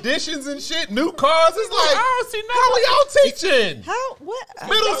Yeah, like, additions and shit, new cars. It's like, I don't see how are y'all teaching? How? What?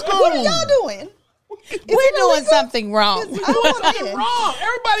 Middle school. What are y'all doing? we're doing something wrong. I don't understand. Wrong.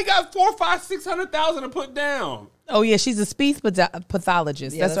 Everybody got 400,000, 500,000, 600,000 to put down. Oh yeah, she's a speech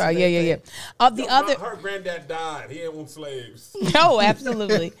pathologist. Yeah, that's that's right. what Yeah, they yeah, yeah. The other, Her granddad died. He didn't want slaves. no,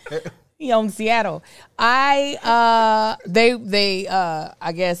 absolutely. He owns Seattle. They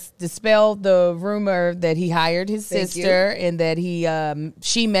I guess dispelled the rumor that he hired his Thank sister and that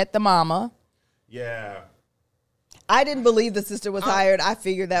she met the mama. Yeah. I didn't believe the sister was hired. I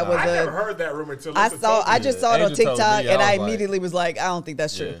figured that was I never a. heard that rumor until I Lisa saw. told me. I just saw it on Angel told TikTok, me, and I was like- immediately was like, I don't think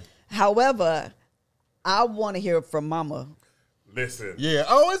that's true. Yeah. However, I want to hear from Mama. Listen. Yeah.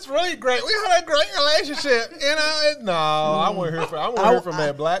 Oh, it's really great. We had a great relationship. No, I want to hear from. I want to hear from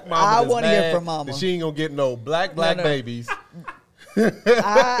that black mama. I want wanna to hear from Mama. That she ain't gonna get no black No. babies.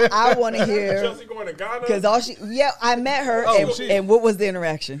 I want to hear Chelsea going to Ghana? because I met her, Oh, and what was the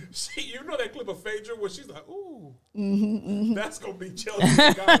interaction? You know that clip of Phaedra where she's like, ooh. That's going to be Chelsea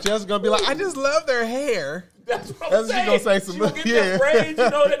in Ghana. Just gonna be like, I just love their hair. That's what That's I'm what she saying. gonna say some- She gonna get yeah. them braids. You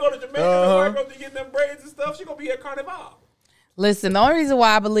know, they go to Jamaica. Uh-huh. The white girls be getting them braids and stuff. She going to be at Carnival. Listen, the only reason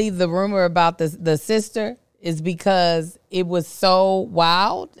why I believe the rumor about the sister is because it was so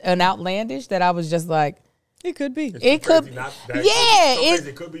wild and outlandish that I was just like, It could be. it could, Crazy, not that yeah, crazy. So crazy,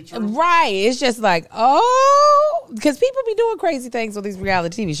 it could be true. right. It's just like, oh, because people be doing crazy things on these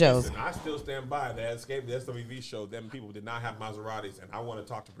reality TV shows. Listen, I still stand by that Escape the SWV show. Them people did not have Maseratis, and I want to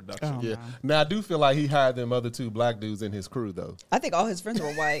talk to production. Yeah. Now I do feel like he hired them other 2 black dudes in his crew though. I think all his friends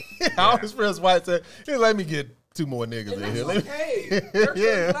were white. All his friends white said, "Here, let me get 2 more niggas in here." That's okay. There's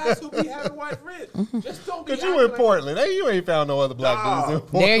Yeah. some blacks who be having white friends. Just don't be Cause you acting in like- Portland, hey, you ain't found no other black Nah. dudes in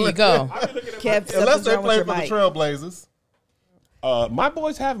Portland. There you go. I be looking at Kev, Unless something's they wrong play with for the your mic. Trailblazers. my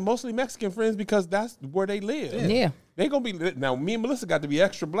boys have mostly Mexican friends because that's where they live. Yeah. They gonna be now. Me and Melissa got to be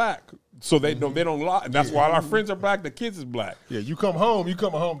extra black, so they don't lie. That's why our friends are black. The kids is black. Yeah, you come home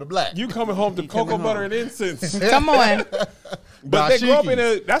to black. You coming home to cocoa butter and incense. Come on. But they grew up in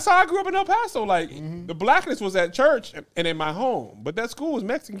Dashikis. that's how I grew up in El Paso. Like the blackness was at church and in my home, but that school was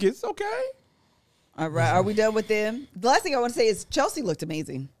Mexican kids. It's okay. All right, are we done with them? The last thing I want to say is Chelsea looked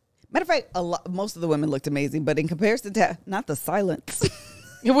amazing. Matter of fact, most of the women looked amazing, but in comparison to not the silence,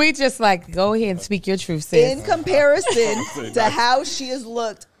 We just like, go ahead and speak your truth, sis. in comparison to how she has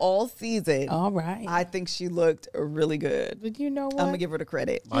looked all season, All right. I think she looked really good. But you know what? I'm gonna give her the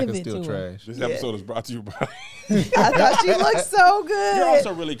credit. Micah's Give it still to her. trash. This Yeah. episode is brought to you by. I thought she looked so good. You're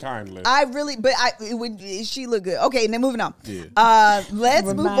also really kind, Liz. She looked good. Okay, now moving on. Yeah. Let's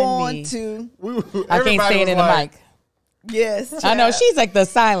move Remind on me. to I can't say it in the mic. yes. I know child. she's like the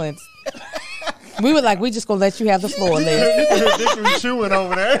silence. We were like, we just gonna let you have the floor, Liz. Hickory chewing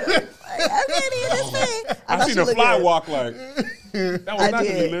over there. I can't hear this thing. I thought seen she a looked fly good. walk like that was I not to be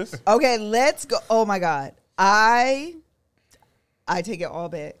did. Liz. Okay, let's go. Oh my God. I take it all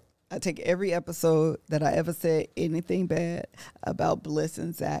back. I take every episode that I ever said anything bad about Bliss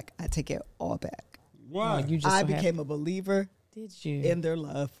and Zach. I take it all back. Why? You just I so became a believer Did you? in their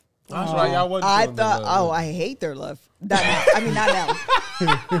love. That's right, y'all wasn't I feeling that thought, love. I hate their love. Not now. I mean, not now.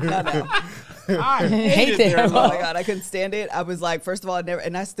 Not now. I Hate hated that. their Oh love. my God, I couldn't stand it. I was like, first of all, I never,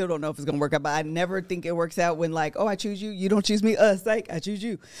 and I still don't know if it's gonna work out, but I never think it works out when like, oh, I choose you, you don't choose me, psych, I choose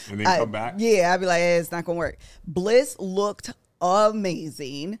you. And then come back? Yeah, I'd be like, hey, it's not gonna work. Bliss looked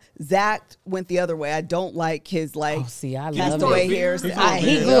amazing. Zach went the other way. I don't like his like Oh, see, I love castaway it. hair.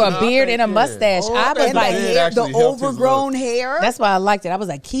 He grew a beard and a mustache. I was and like, the, it hair, the actually helped his overgrown look. hair. that's why I liked it. I was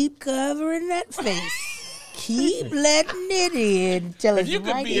like, keep covering that face. keep letting it in. Tell If us you could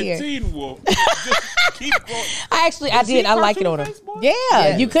right be here. a Teen Wolf, just keep going. I did. I like it on him. Face, boy?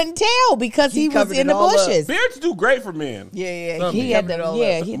 Yeah, you couldn't tell because he was covered in it the all up. bushes. Beards do great for men. Yeah. He had the he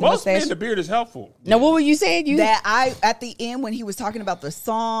had the Most men, mustache. the beard is helpful. Now, what were you saying? You That I at the end when he was talking about the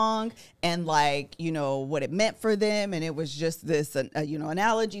song and like what it meant for them, and it was just this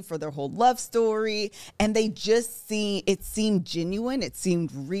analogy for their whole love story, and they just seemed genuine, it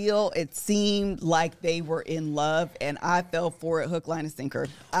seemed real, it seemed like they were in love, and I fell for it hook, line, and sinker.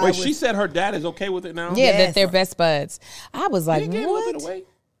 Wait, she said her dad is okay with it now? yeah, Yes. that they're best buds. I was like, He gained a little bit what? of weight?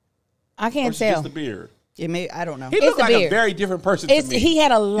 I Or can't is it just tell. the beard? It may I don't know. He looked the like a beard. very different person to me. He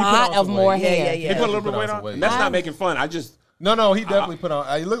had a lot on of some more weight. hair. He put a little bit of weight some on? weight. And that's not making fun. I just... No, he definitely put on.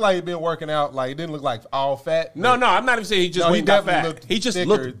 It looked like he'd been working out. Like, it didn't look like all fat. No, I'm not even saying he just he went got definitely fat. looked He just thicker.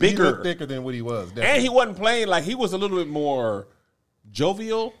 looked bigger. He looked thicker than what he was. Definitely. And he wasn't playing like he was a little bit more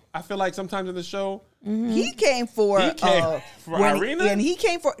jovial, I feel like sometimes in the show. He came for Irina? and he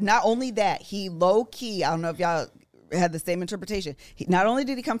came for not only that, he low key. I don't know if y'all had the same interpretation. Not only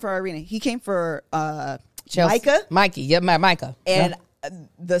did he come for Irina, he came for Chelsea. Micah. Micah. And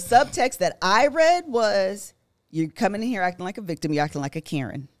the subtext that I read was, "You're coming in here acting like a victim. You're acting like a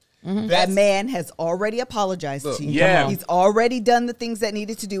Karen." That man has already apologized to you. Yeah. He's already done the things that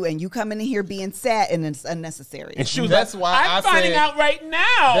needed to do, and you coming in here being sad and it's unnecessary. And she was That's like, why I'm I finding said- out right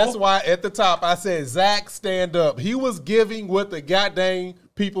now. That's why at the top I said, Zach, stand up. He was giving what the goddamn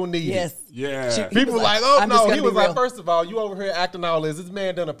people needed. Yes. Yeah. He People was were like, like, oh "I'm just no. gonna He be was like, real." first of all, you over here acting all this. This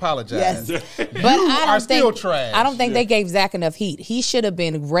man done apologize. Yes. But You I are don't still think trash. I don't think they gave Zach enough heat. He should have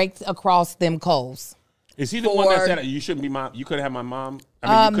been raked across them coals. Is he the one that For- said you shouldn't be mom? You couldn't have my mom?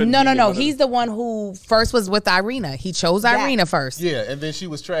 I mean, you couldn't No. be your mother? He's the one who first was with Irina. He chose Irina first. Yeah, and then she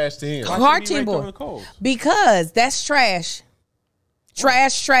was trash to him. Why shouldn't he Cartoon rake boy. over the coals? Because that's trash.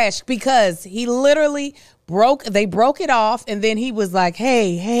 Trash. Because he literally they broke it off, and then he was like,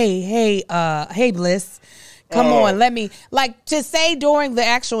 hey, Bliss. Come on, let me, like, to say during the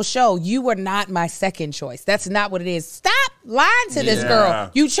actual show, you were not my second choice. That's not what it is. Stop lying to this girl.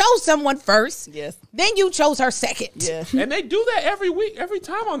 You chose someone first. Yes. Then you chose her second. Yeah. And they do that every week, every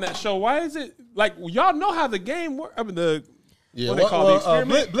time on that show. Why is it like y'all know how the game works? I mean, what they call the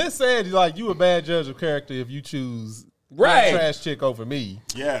experiment. Bliss said, like, you a bad judge of character if you choose Right. a trash chick over me.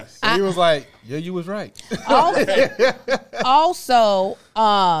 Yes. And he was like, yeah, you was right. Also,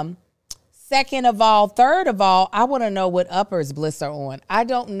 second of all, third of all, I want to know what uppers Bliss are on. I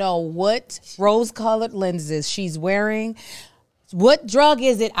don't know what rose-colored lenses she's wearing. What drug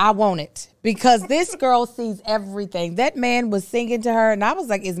is it? I want it. Because this girl sees everything. That man was singing to her, and I was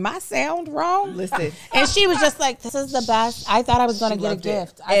like, is my sound wrong? Listen. And she was just like, this is the best. I thought I was going to get a Loved it.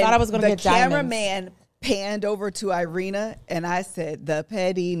 gift. I thought I was going to The get diamonds. cameraman panned over to Irina, and I said, "The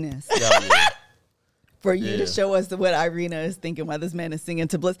pettiness." For you to show us what Irina is thinking while this man is singing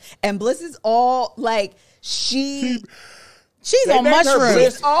to Bliss. And Bliss is all like, she's They on named her mushrooms.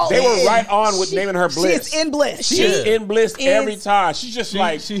 Bliss. all They were in. right on with naming her Bliss. She's in bliss. She's in bliss is- every time. She's just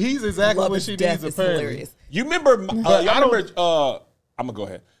like He's exactly Love what is she death needs, is apparently. hilarious. you remember. Y'all remember? I'm gonna go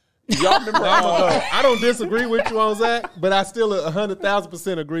ahead. Y'all remember? I don't disagree with you on Zach, but I still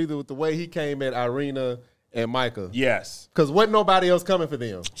 100,000% agree with the way he came at Irina and Micah. Yes. Because wasn't nobody else coming for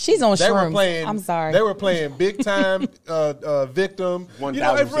them. She's on They were shrooms. playing. I'm sorry. They were playing big time victim. 1000%.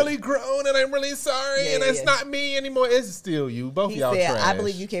 I've really grown and I'm really sorry, Yeah, and it's yeah. not me anymore. It's still you. Both He y'all said, trash. "I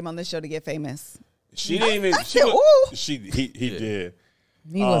believe you came on this show to get famous." She didn't even. I She said, was, ooh. he did.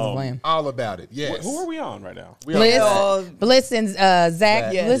 He wasn't playing. All about it. Yes. Who are we on right now? We Bliss, are- Bliss and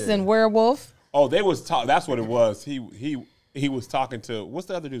Zach. Yeah. Bliss and Werewolf. Oh, they was talk. That's what it was. He was talking to what's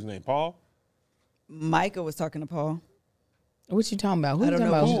the other dude's name? Paul. Micah was talking to Paul. What you talking about? Who I you don't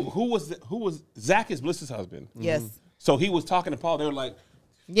talking know. about? Who was Zach is Bliss's husband. Yes. So he was talking to Paul. They were like,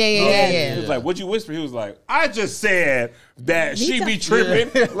 Yeah. he was like, "What'd you whisper?" He was like, "I just said that she be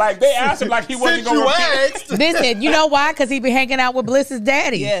tripping." Like they asked him like he wasn't Since going you to repeat. asked. Listen, you know why? Because he be hanging out with Bliss's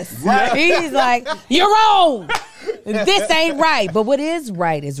daddy. Yes. Right. He's like, you're wrong. This ain't right. But what is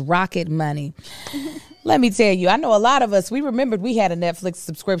right is Rocket Money. Let me tell you, I know a lot of us, we remembered we had a Netflix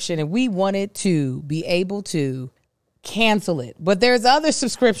subscription and we wanted to be able to cancel it. But there's other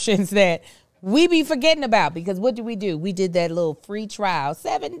subscriptions that we be forgetting about because what do? We did that little free trial,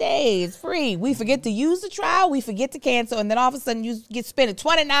 7 days free. We forget to use the trial, we forget to cancel, and then all of a sudden you get spending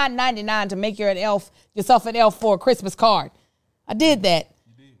 $29.99 to make yourself an elf for a Christmas card. I did that.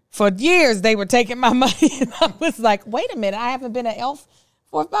 For years, they were taking my money, and I was like, wait a minute, I haven't been an elf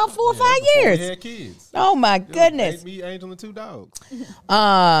for about 4 or 5 years. We had kids. Oh, my goodness. Me, Angel, and 2 dogs.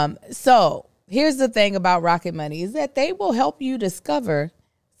 So here's the thing about Rocket Money is that they will help you discover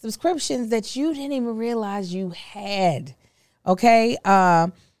subscriptions that you didn't even realize you had. Okay.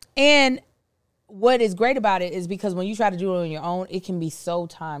 And what is great about it is because when you try to do it on your own, it can be so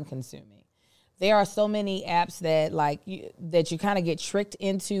time consuming. There are so many apps that that you kind of get tricked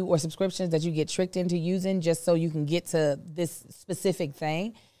into, or subscriptions that you get tricked into using just so you can get to this specific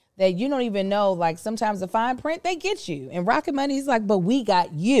thing that you don't even know. Like sometimes the fine print, they get you. And Rocket Money is like, but we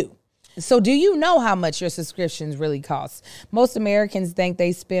got you. So do you know how much your subscriptions really cost? Most Americans think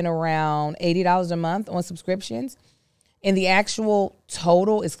they spend around $80 a month on subscriptions. And the actual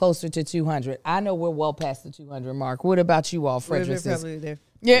total is closer to $200. I know we're well past the 200 mark. What about you all, Frederick? We're probably there.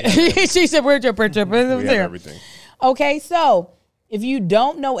 Yeah, she said, "Where's your picture?" We have everything. Okay, so if you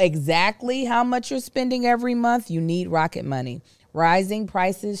don't know exactly how much you're spending every month, you need Rocket Money. Raising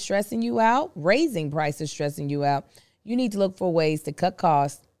prices stressing you out. You need to look for ways to cut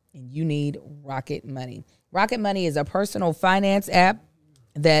costs, and you need Rocket Money. Rocket Money is a personal finance app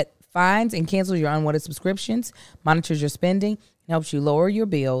that finds and cancels your unwanted subscriptions, monitors your spending, and helps you lower your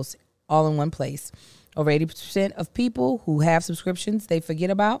bills all in one place. Over 80% of people who have subscriptions they forget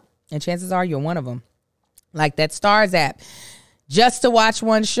about, and chances are you're one of them. Like that Stars app, just to watch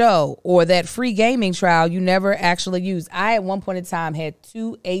one show, or that free gaming trial you never actually use. I at one point in time had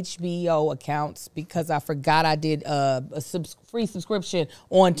 2 HBO accounts because I forgot I did a free subscription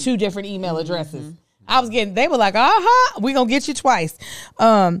on 2 different email addresses. They were like, we gonna get you twice.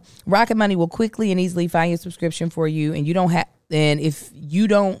 Rocket Money will quickly and easily find your subscription for you, and if you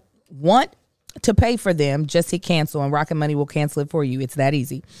don't want to pay for them, just hit cancel, and Rocket Money will cancel it for you. It's that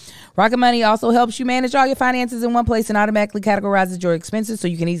easy. Rocket Money also helps you manage all your finances in one place and automatically categorizes your expenses so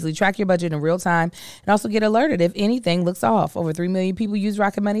you can easily track your budget in real time and also get alerted if anything looks off. Over 3 million people use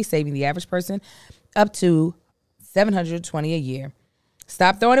Rocket Money, saving the average person up to $720 a year.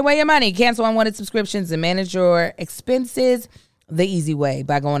 Stop throwing away your money. Cancel unwanted subscriptions and manage your expenses the easy way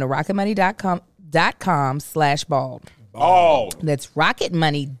by going to rocketmoney.com/bald. Bald. That's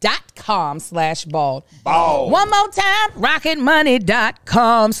rocketmoney.com/bald. Bald. One more time,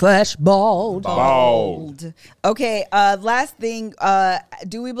 rocketmoney.com/bald. Bald. Okay, last thing.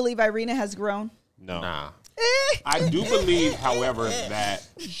 Do we believe Irina has grown? No. Nah. I do believe, however, that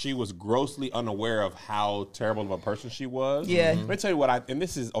she was grossly unaware of how terrible of a person she was. Yeah. Let me tell you what and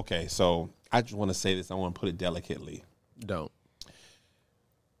this is, okay, so I just want to say this. I want to put it delicately. Don't.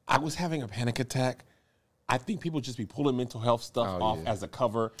 I was having a panic attack. I think people just be pulling mental health stuff off as a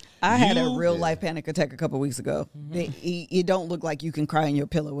cover. I had a real life panic attack a couple weeks ago. You don't look like you can cry in your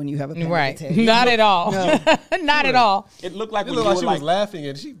pillow when you have a panic attack. Not at all. No. Not at all. It looked like she was laughing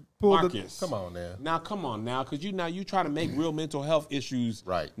and she pulled Marcus, come on now. Come on now, because you try to make real mental health issues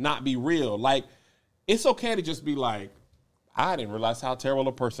right not be real. Like, it's okay to just be like, I didn't realize how terrible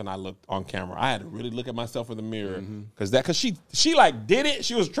a person I looked on camera. I had to really look at myself in the mirror because she like did it.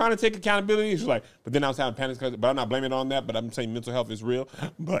 She was trying to take accountability. She was like, but then I was having panic, but I'm not blaming it on that. But I'm saying mental health is real.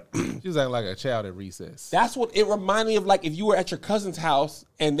 But she was acting like a child at recess. That's what it reminded me of. Like if you were at your cousin's house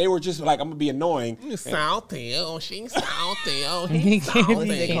and they were just like, I'm gonna be annoying. She's salty. They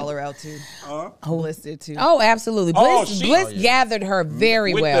call her out too. Bliss did too. Oh, absolutely. Bliss gathered her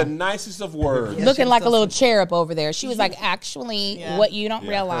very with well. With the nicest of words. Looking like a little cherub over there. She was like, actually, what you don't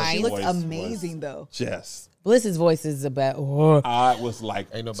realize. She looks amazing though. Yes. Bliss's voice is about. I was like,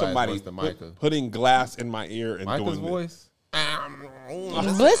 somebody putting glass in my ear and Micah's doing voice.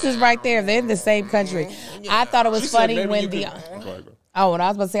 Bliss is right there. They're in the same country. I thought it was funny when Oh, and I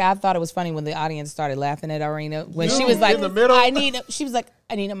was about to say, I thought it was funny when the audience started laughing at Irina when she was like, in the middle. She was like,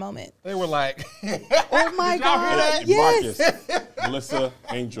 I need a moment. They were like, oh my God. Yes. Marcus, Melissa,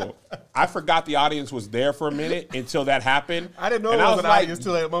 Angel. I forgot the audience was there for a minute until that happened. I didn't know it was an audience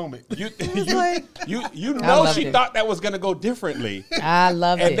till that moment. You know she thought that was going to go differently. I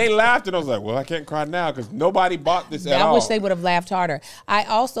loved it. And they laughed, and I was like, well, I can't cry now because nobody bought this at all. I wish they would have laughed harder. I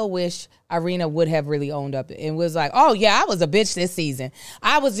also wish Irina would have really owned up and was like, oh, yeah, I was a bitch this season.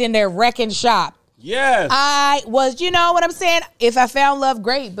 I was in there wrecking shop. Yes. I was, you know what I'm saying? If I found love,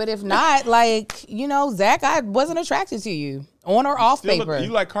 great. But if not, Zach, I wasn't attracted to you on or off paper.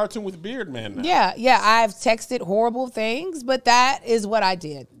 You like cartoon with beard man now. Yeah. I've texted horrible things, but that is what I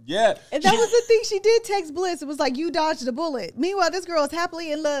did. Yeah. And that was the thing. She did text Bliss. It was like, you dodged a bullet. Meanwhile, this girl is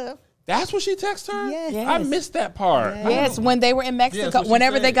happily in love. That's what she texted her? Yes. I missed that part. Yes, when they were in Mexico,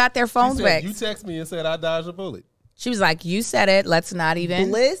 whenever they got their phones back. You texted me and said I dodged a bullet. She was like, you said it. Let's not even.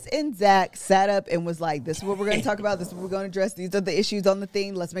 Bliss and Zach sat up and was like, this is what we're going to talk about. This is what we're going to address. These are the issues on the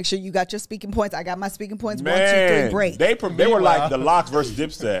thing. Let's make sure you got your speaking points. I got my speaking points. Man, 1, 2, 3, break. They were like the Locks versus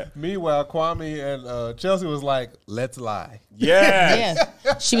Dipset. Meanwhile, Kwame and Chelsea was like, let's lie. Yes.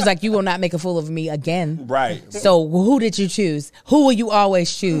 Yeah. She was like, you will not make a fool of me again. Right. So who did you choose? Who will you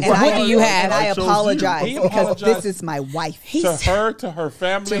always choose? And What do you have? And I chose you. apologize He because apologized. this is my wife. To her, to her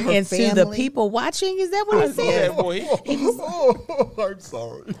family. And to the family. people watching, is that what he said? Yeah, boy. I'm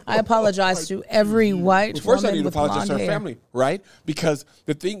sorry. I apologize to every white First, I woman need to with apologize blonde to her hair. family, right? Because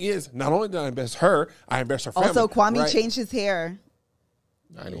the thing is, not only did I embarrass her, I embarrassed her family. Also, Kwame right? changed his hair.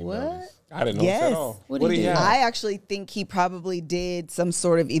 I didn't What? notice. I didn't know this at Yes. all. What What did do he you do? have? I actually think he probably did some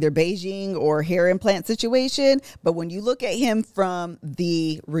sort of either Beijing or hair implant situation. But when you look at him from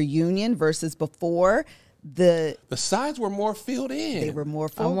the reunion versus before, The sides were more filled in. they were more I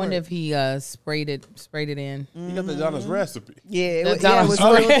forward. wonder if he sprayed it in. You got the Donna's recipe. Yeah, it, That's yeah, it how was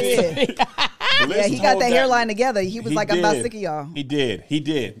I'm real sorry. good. Yeah, he got that hairline together. He was like, I'm not sick of y'all. He did. He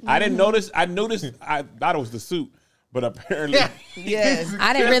did. I didn't notice. I noticed. I thought it was the suit, but apparently Yes.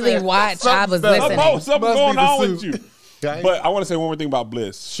 I didn't really watch. I was Something listening. something Must going be the on with suit. you. Right? But I want to say one more thing about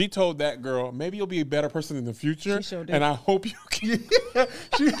Bliss. She told that girl, maybe you'll be a better person in the future, She sure did. and I hope you can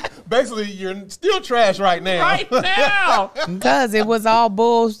She, basically, you're still trash right now. right now. Because it was all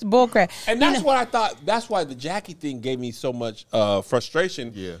bull crap. And that's what I thought. That's why the Jackie thing gave me so much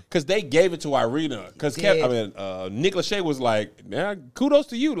frustration. Yeah. Because they gave it to Irina. Because Nick Lachey was like, "Nah, kudos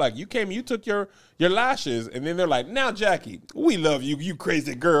to you. Like you came, you took your lashes, and then they're like, now Jackie, we love you, you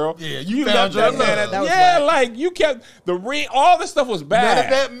crazy girl. Yeah, you love found your that man. love. That was Yeah, whack. like you kept the ring. All this stuff was None bad.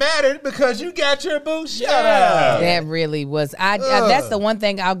 of that mattered because you got your boo. Shut Yeah. up. That really was. That's the one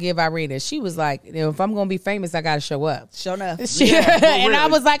thing I'll give Irina. She was like, if I'm going to be famous, I got to show up. Sure enough. And I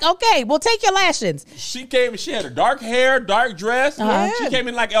was like, okay, well, take your lashes. She came. She had a dark hair, dark dress. She came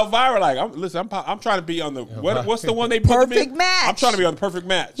in like Elvira. Like, I'm trying to be on the what's the one they put them in? Perfect match. I'm trying to be on the perfect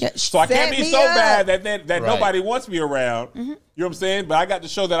match. Yeah, So I can't set be me so up. bad that Right. nobody wants me around. You know what I'm saying? But I got to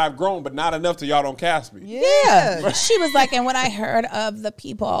show that I've grown, but not enough till y'all don't cast me. Yeah. She was like, and when I heard of the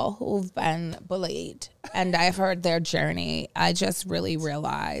people who've been bullied and I've heard their journey, I just really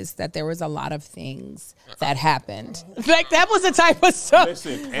realized that there was a lot of things that happened. Like, that was the type of stuff.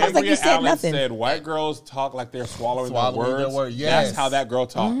 Listen, I was like, you Andrea said Allen nothing. said white girls talk like they're swallowing their Swallowing their words. word, yes. That's how that girl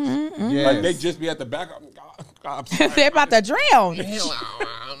talks. Yes. Like they just be at the back. I'm sorry. They're about to drown.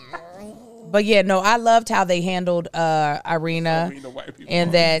 But yeah, no, I loved how they handled Irina white people.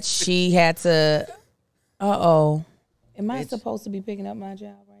 and that she had to. Am I supposed to be picking up my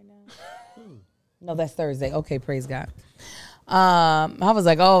job right now? No, that's Thursday. Okay, praise God. I was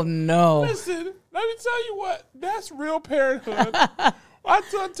like, oh no. Listen, let me tell you what. That's real parenthood. My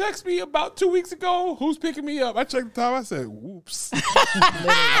son texted me about 2 weeks ago. Who's picking me up? I checked the time. I said, whoops.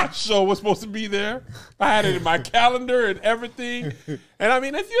 I sure was supposed to be there. I had it in my calendar and everything. And I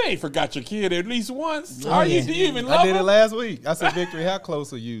mean, if you ain't forgot your kid at least once, do you even love I did it him? last week. I said, Victory, how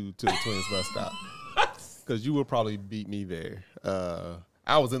close are you to the Twins bus stop? Because you would probably beat me there.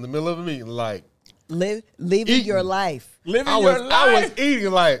 I was in the middle of a meeting, like, Living Eating. your life. Living I your life. was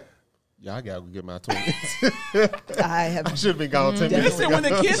eating like, yeah, I gotta go get my twins. I have. I should have been gone 10 minutes Listen, ago. when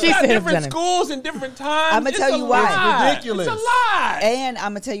the kids She got said different it's schools and different times, I'ma it's tell a you why. lie. It's ridiculous. It's a lie. And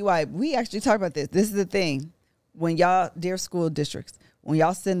I'm gonna tell you why. We actually talked about this. This is the thing. When y'all, dear school districts, when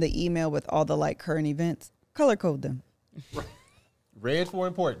y'all send the email with all the like current events, color code them. Red for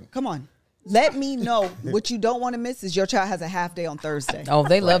important. Come on. Let me know what you don't want to miss is your child has a half day on Thursday. Oh,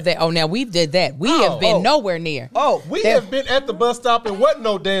 they love that. Oh, now we did that. We have been oh. nowhere near. Oh, We have been at the bus stop and wasn't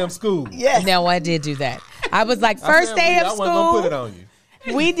no damn school. yes. No, I did do that. I was like, I first said day I of wasn't gonna put it school. on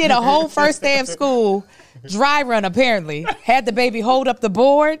you. We did a whole first day of school dry run, apparently. Had the baby hold up the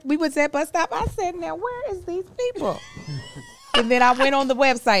board. We was at bus stop. I said, now, where is these people? And then I went on the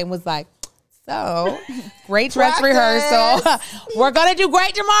website and was like, so, great dress rehearsal. We're going to do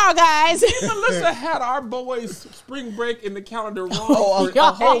great tomorrow, guys. Melissa had our boys' spring break in the calendar wrong. Oh, for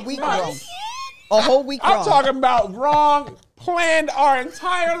a whole week months. wrong. A whole week I'm wrong. talking about wrong. Planned our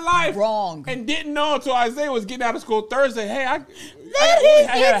entire life Wrong. and didn't know until Isaiah was getting out of school Thursday. Hey, I That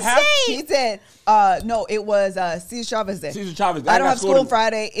had a is half. insane. He said, no, it was Cesar Chavez Day. Cesar Chavez Day. I I don't got have school school on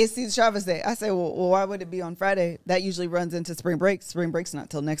Friday. It's Cesar Chavez Day. I said, well, why would it be on Friday? That usually runs into spring break. Spring break's not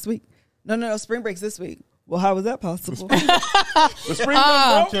till next week. No. Spring break's this week. Well, how was that possible? The spring break,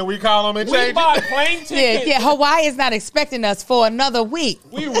 bro. Can we call them and We change bought it? plane tickets. Yeah, Hawaii is not expecting us for another week.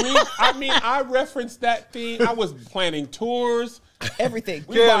 I referenced that thing. I was planning tours. everything.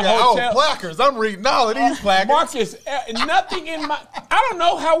 We bought hotel. placards. I'm reading all of these placards. Marcus, nothing in my. I don't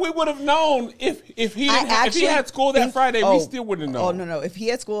know how we would have known if he had school that Friday. We still wouldn't know. Oh no! If he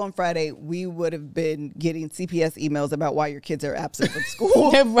had school on Friday, we would have been getting CPS emails about why your kids are absent from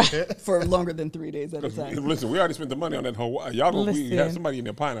school for longer than 3 days at a time. Listen, we already spent the money on that whole. Y'all gonna have somebody in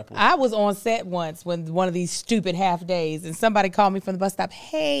their pineapple. I was on set once when one of these stupid half days, and somebody called me from the bus stop.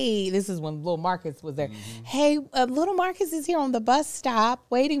 Hey, this is when little Marcus was there. Mm-hmm. Hey, little Marcus is here on the bus stop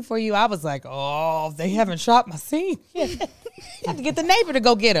waiting for you. I was like, oh, they haven't shot my scene yet. I have to get the neighbor to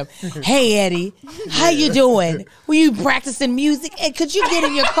go get him. Hey, Eddie, how you doing? Were you practicing music? Hey, could you get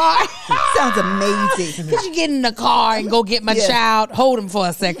in your car? Sounds amazing. Could you get in the car and go get my child? Hold him for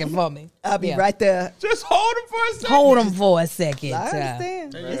a second for me. I'll be right there. Just hold him for a second. Hold him for a second. I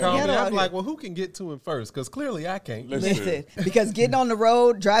understand. And you call me, I'm like, well, who can get to him first? Because clearly I can't. Listen, because getting on the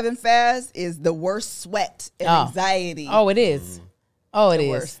road, driving fast is the worst sweat and anxiety. Oh, it is. Oh, it is.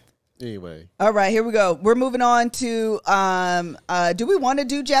 Worst. Anyway. All right, here we go. We're moving on to, do we want to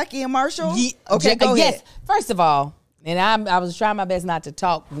do Jackie and Marshall? Okay, go ahead. Yes. First of all, and I was trying my best not to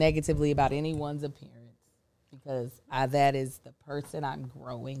talk negatively about anyone's appearance because that is the person I'm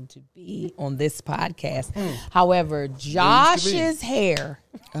growing to be on this podcast. However, Josh's hair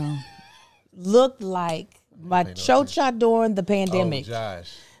looked like my chocha during the pandemic. Oh,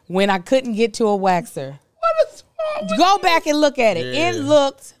 Josh. When I couldn't get to a waxer. What is wrong with Go back and look at it. Yeah. It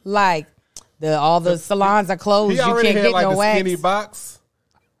looked like all the salons are closed. He You already can't had get like no a wax. skinny box.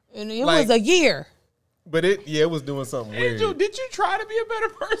 And it like- was a year. But it was doing something weird. Did you try to be a better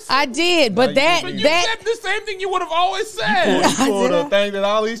person? I did, but But you said the same thing you would have always said. He pulled a thing that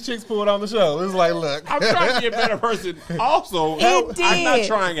all these chicks pulled on the show. It's like, look. I'm trying to be a better person. Also, It I'm not did.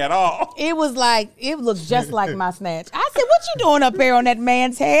 trying at all. It was like, it looked just like my snatch. I said, what you doing up there on that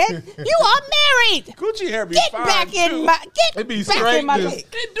man's head? You are married. Gucci hair be Get fine back in too. my, It get be back straight, in my just- leg.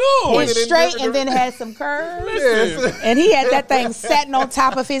 It do. It's straight and then had some curves. Listen, And he had that thing satin on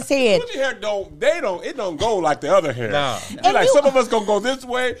top of his head. Gucci hair it don't go like the other hair. Nah. It be like some of us gonna go this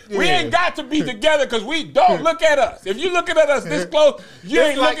way. We Yeah. ain't got to be together because we don't look at us. If you looking at us this close, you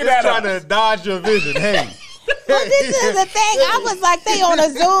ain't like looking at trying us. to dodge your vision. Hey. Well, this is the thing. I was like, they on a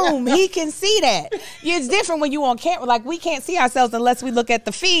Zoom. He can see that. It's different when you on camera. Like, we can't see ourselves unless we look at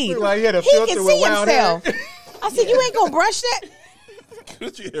the feed. Look like he had a He filter can with see wild himself. hair. I said, you ain't gonna brush that?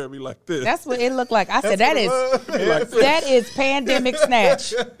 Gucci hair be like this. That's what it looked like. I said, It be like this. that is pandemic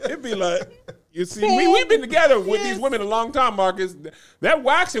snatch. It be like, you see, we've been together with these women a long time, Marcus. That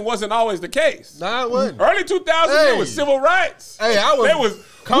waxing wasn't always the case. Nah, it wasn't. Early 2000s, Hey. it was civil rights. Hey, I was we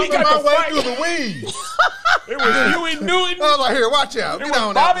combing got my to way fight. through the weeds. It was Huey Newton. I was like, here, watch out. It Get was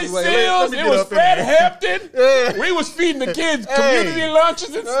on Bobby out this way. Seals. Let me It get was up in Fred there. Hampton. Yeah. We was feeding the kids Hey. community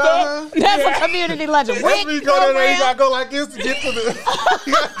lunches and stuff. That's a community lunch. A Let WIC me go down there. You program. gotta go like this to get to the.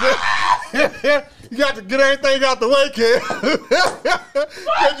 You got to get everything out the way, kid.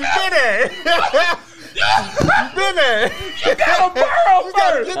 Cause you been there. You been there. You gotta burrow You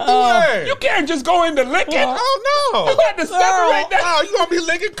gotta first. get the way. You can't just go into licking. Oh no. You got to separate that. Oh, you gonna be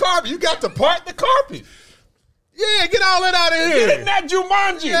licking carpet. You got to part the carpet. Yeah, get all that out of here. Get in that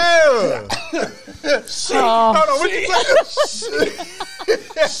Jumanji. Yeah. Oh. Hold on, what you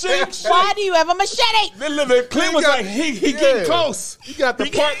say? Why do you have a machete? The Clint was like, he getting close. You got to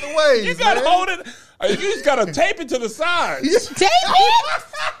part the ways. You gotta man. hold it. You just gotta tape it to the sides. Tape it.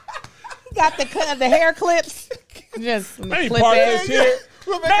 Got the hair clips. Just Let me clip part it. this here.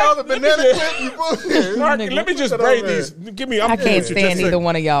 We'll make all the Let me banana just- clip you put here. Mark, let me just Put it braid on there. these. Give me. I can't stand either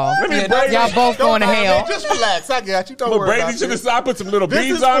one of y'all. Let me braid Y'all these. both Don't going to mind, hell. man. Just relax. I got you. Don't I'm gonna worry braid about these to the this. side. Put some little This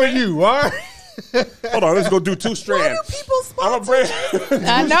beads is on for it. you, all right? Hold on, let's go do 2 strands. Why do people I'm sponsor? gonna braid.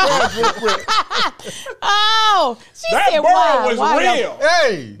 I know. Oh, she That said, burrow why? was Why y'all- real.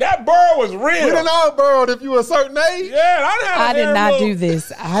 Hey, That burrow was we real. done all borrowed if you a certain age. Yeah, I did not do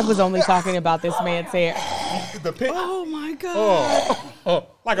this. I was only talking about this man's hair. The pit. Oh my God.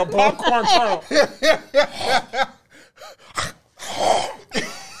 like a popcorn kernel.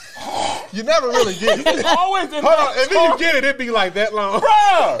 You never really get it. Always in Hold on, and then you get it, it be like that long.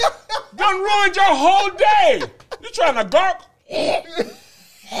 Bruh, done ruined your whole day. You trying to garp?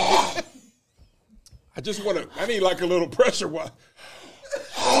 I need like a little pressure wash.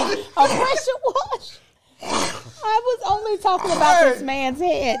 A pressure wash. I was only talking about this man's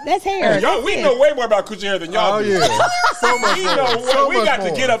head. That's hair. Y'all, we know way more about coochie hair than y'all Oh do. yeah, so much We more. know So we much got to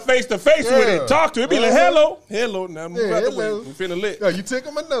more. get up face to face with it, Yeah. talk to it, be like, hello. Now move Yeah, out the hello. way. I'm feeling lit. Yo, you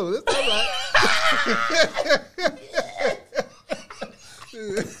tickle my nose. That's all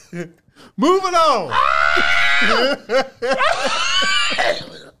right. Moving on.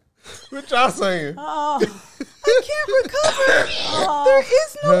 What y'all saying? I can't recover. There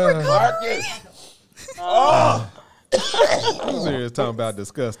is no recovery. I'm serious talking about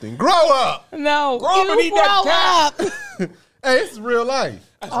disgusting. Grow up. No, Grow up and eat grow that up. Hey, it's real life.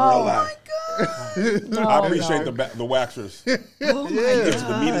 That's real My life. God. I appreciate the waxers. Oh my It's the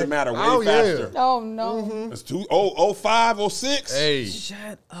God. meat of the matter way Oh, yeah. faster. Oh no. It's 05, 06. Hey.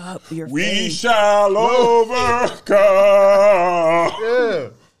 Shut up, your We face. shall overcome. Yeah.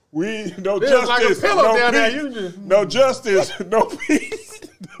 We no There's justice, like a pillow no down there. peace. You just- No justice, no peace.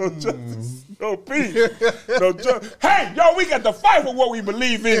 No justice, no peace. No justice. Hey, yo, we got to fight for what we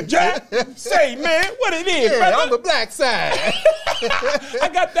believe in, Jack. Say, man, what it is, Yeah, brother. on the black side. I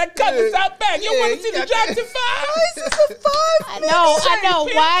got that cut that's out back. You Yeah, want to you see the got Jackson that. 5? This is a 5. I know.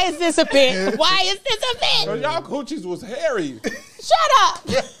 Why is this a bit? Why is this a So bit? y'all coochies was hairy. Shut up.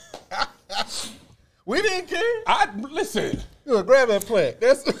 We didn't care. Listen. You would grab that plant.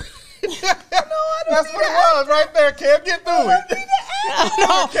 That's that's what it was right there, Kev. Get through it.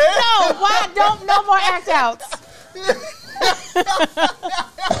 No, why don't no more act outs?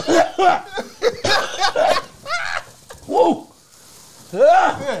 Woo.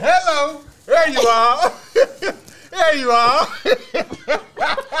 Hello. There you are. There you are.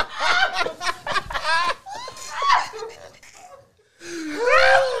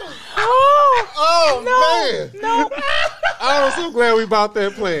 Oh, man. No, I'm so glad we bought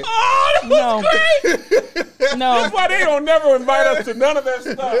that plant. no, no. That's why they don't never invite us to none of that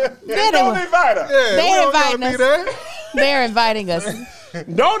stuff. They don't invite us. Yeah, They we don't inviting gotta be us. there. They're inviting us.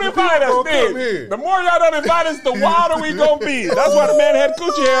 Don't invite us, Don't come then. here. The more y'all don't invite us, the wilder we gonna be. That's why the man had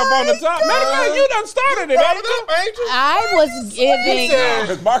coochie hair up on the top. Matter of fact, you done started it, Brought ain't it you? up, ain't you? I was giving. said-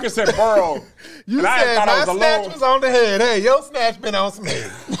 Because Marcus said burrow. You And I said thought I my was snatch alone. was on the head. Hey, your snatch been on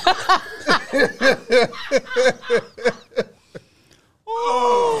Smith.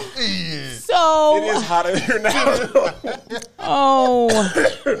 Yeah. So, It is hot in here now.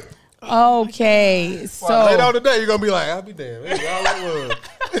 okay. Later So on today, you're gonna be like, I'll be damned. That's all it was.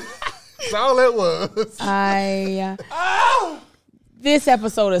 That's all it was. this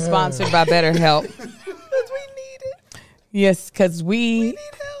episode is sponsored by BetterHelp. Because we need it. Yes, because we Need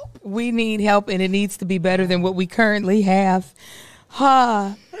help. we need help, and it needs to be better than what we currently have.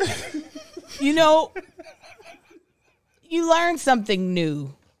 You know, you learn something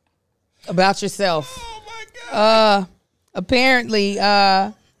new about yourself. Oh my God. Apparently,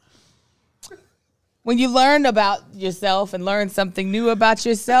 when you learn about yourself and learn something new about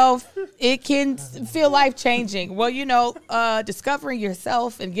yourself, it can feel life-changing. Well, you know, discovering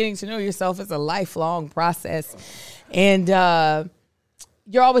yourself and getting to know yourself is a lifelong process. And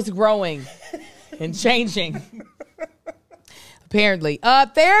you're always growing and changing. Apparently.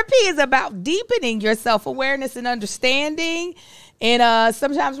 Therapy is about deepening your self-awareness and understanding. And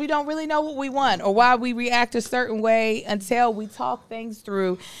sometimes we don't really know what we want or why we react a certain way until we talk things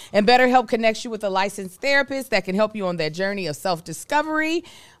through. And BetterHelp connects you with a licensed therapist that can help you on that journey of self-discovery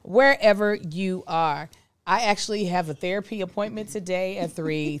wherever you are. I actually have a therapy appointment today at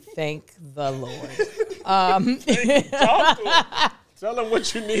 3. Thank the Lord. Talk to him. Tell him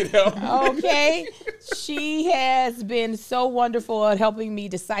what you need help. Okay. She has been so wonderful at helping me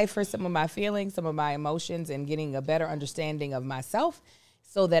decipher some of my feelings, some of my emotions, and getting a better understanding of myself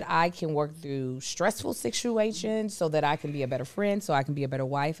so that I can work through stressful situations, so that I can be a better friend, so I can be a better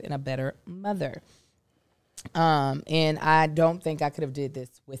wife and a better mother. And I don't think I could have did this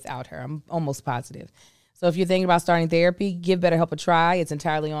without her. I'm almost positive. So if you're thinking about starting therapy, give BetterHelp a try. It's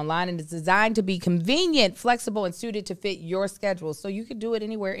entirely online, and it's designed to be convenient, flexible, and suited to fit your schedule. So you can do it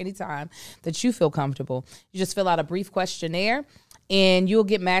anywhere, anytime that you feel comfortable. You just fill out a brief questionnaire, and you'll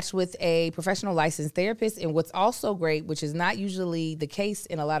get matched with a professional licensed therapist. And what's also great, which is not usually the case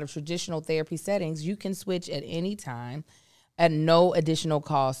in a lot of traditional therapy settings, you can switch at any time at no additional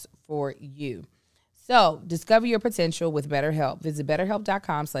cost for you. So, discover your potential with BetterHelp. Visit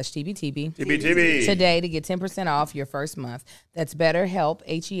BetterHelp.com/TBTB TBTB. today to get 10% off your first month. That's BetterHelp,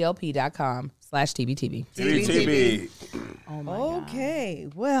 HELP.com/TBTB. TBTB. Oh, my God. Okay,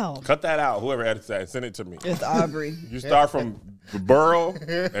 well, Cut that out. Whoever edits that, send it to me. it's Aubrey. You start from the burrow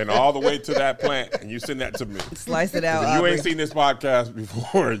and all the way to that plant, and you send that to me. Slice it out, If you Aubrey. ain't seen this podcast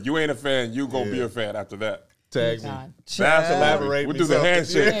before, you ain't a fan, you gonna be a fan after that. Tag me. God. Fast Elaborate We'll me do the something.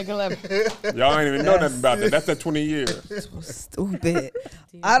 handshake. Yeah, good luck. Y'all ain't even know nothing about that. That's at 20 years. Stupid.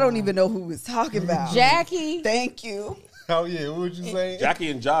 I don't even know who was talking about. Jackie. Thank you. Oh yeah, what would you say? Jackie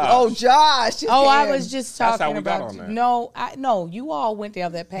and Josh. Oh, Josh. Oh, I was just That's talking how we got about. on that. No, you all went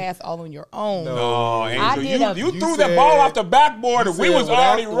down that path all on your own. No, I Angel, did you a- threw You that said- ball off the backboard and we was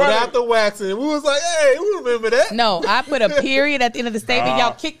already running. without the waxing. We was like, hey, we remember that. No, I put a period at the end of the statement.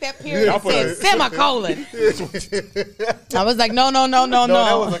 Y'all kicked that period Y'all and put said a- semicolon. I was like, no. No,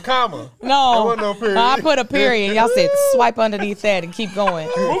 that was a comma. There No, wasn't no period. I put a period. Y'all said swipe underneath that and keep going.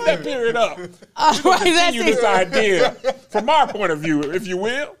 Move that period up. All right, that's Continue this it. idea from our point of view, if you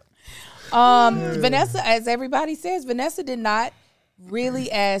will. Vanessa, as everybody says, Vanessa did not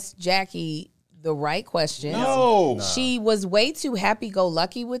really ask Jackie the right questions. No. She was way too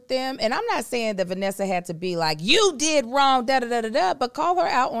happy-go-lucky with them. And I'm not saying that Vanessa had to be like, you did wrong, da-da-da-da-da, but call her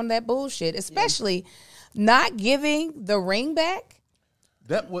out on that bullshit, especially not giving the ring back.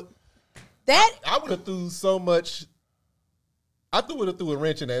 That would. That I would have threw so much. I would have threw a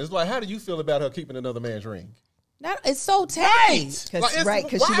wrench in that. It's like, how do you feel about her keeping another man's ring? it's so tacky. Because Like,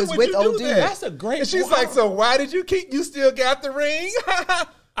 she why was would with you old do dude. that? That's a great And she's point. like, so why did you keep? You still got the ring?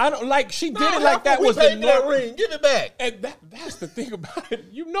 I don't like she did No, it like that we was the paid me that norm. ring. Give it back. And that's the thing about it.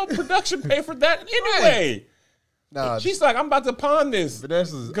 You know production paid for that anyway. Nah, She's like, I'm about to pawn this.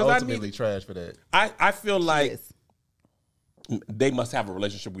 Vanessa's 'Cause I ultimately need- trash for that. I feel like Yes. they must have a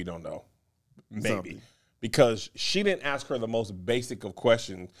relationship we don't know. Maybe. Something. Because she didn't ask her the most basic of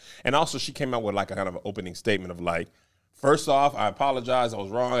questions. And also she came out with like a kind of an opening statement of like, first off, I apologize. I was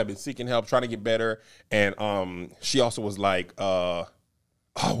wrong. I've been seeking help, trying to get better. And she also was like,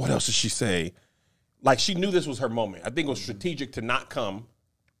 what else did she say? Like she knew this was her moment. I think it was strategic to not come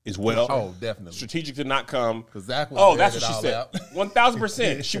as well. Oh, definitely. Strategic to not come. 'Cause Zach was oh, aired that's it what she all said. out.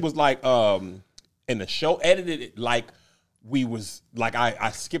 1,000%. She was like, and the show edited it like we was like I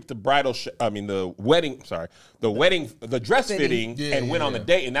skipped the bridal. The wedding. Sorry, the dress fitting, Yeah, and went on the yeah.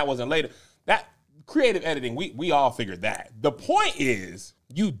 date, and that wasn't later. That creative editing, we all figured that. The point is,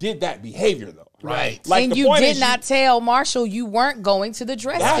 you did that behavior though, Right. Like and the you point did is not tell Marshall you weren't going to the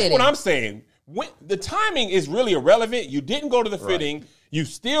dress That's fitting. what I'm saying. When, the timing is really irrelevant. You didn't go to the fitting. You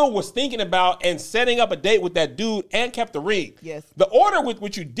still was thinking about and setting up a date with that dude and kept the ring. Yes. The order with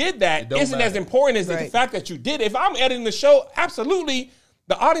which you did that don't isn't as matter. important as the Right. fact that you did it. If I'm editing the show, absolutely,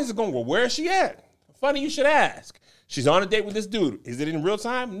 the audience is going, well, where is she at? Funny you should ask. She's on a date with this dude. Is it in real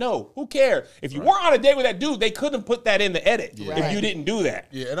time? No. Who cares? If you weren't on a date with that dude, they couldn't put that in the edit if you didn't do that.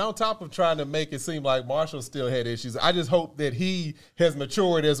 Yeah, and on top of trying to make it seem like Marshall still had issues, I just hope that he has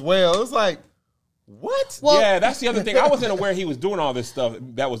matured as well. It's like, what? Well- Yeah, that's the other thing. I wasn't aware he was doing all this stuff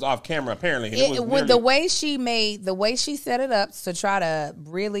that was off camera, apparently. And it was With the literally- way she set it up to try to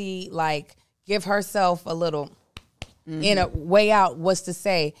really like give herself a little in a way out was to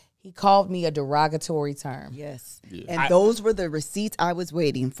say, he called me a derogatory term. Yes. And those were the receipts I was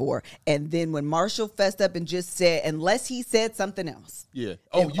waiting for. And then when Marshall fessed up and just said, unless he said something else. Yeah.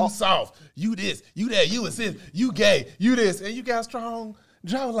 Oh, you soft. You this. You that. You assist. You gay. You this. And you got strong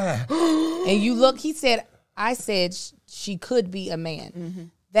jawline. And you look, I said she could be a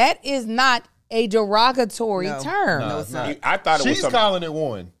man. That is not a derogatory No. term. No, it's not. I thought it was She's something. calling it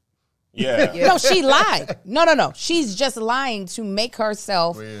one. Yeah. No, she lied. No. She's just lying to make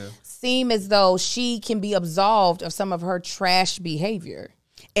herself seem as though she can be absolved of some of her trash behavior.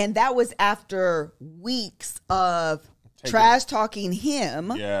 And that was after weeks of trash talking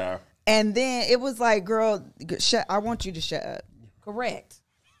him. Yeah. And then it was like, girl, I want you to shut up. Correct.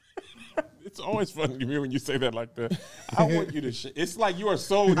 It's always funny to me when you say that like that. I want you to it's like you are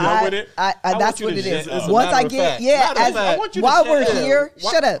so done with it. I want that's you what to it is. shut up. a Once matter I of get, fact. yeah, Matter of fact. I want you to while shut we're up. here,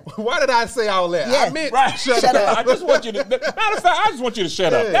 shut up. Why did I say all that? Yeah. I meant Right. shut up. I just want you to, matter of fact, I just want you to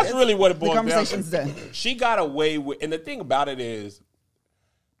shut up. That's really what it The boils down to. conversation's done. She got away with, and the thing about it is,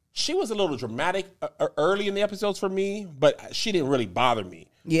 she was a little dramatic early in the episodes for me, but she didn't really bother me.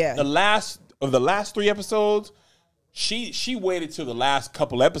 Yeah. The last 3 episodes, she waited till the last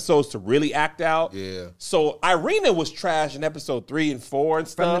couple episodes to really act out. Yeah. So Irina was trash in episode 3 and 4 and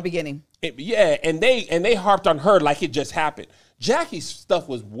stuff. From the beginning. And they harped on her like it just happened. Jackie's stuff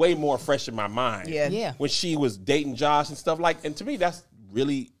was way more fresh in my mind. Yeah. When she was dating Josh and stuff and to me that's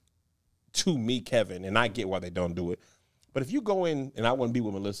really to me, Kevin, and I get why they don't do it. But if you go in and I want to be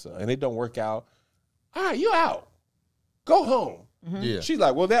with Melissa and it don't work out, all right, you out. Go home. Yeah. She's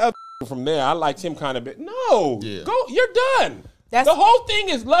like, well, that other from there, I liked him kind of bit. No, Yeah. go. You're done. That's- the whole thing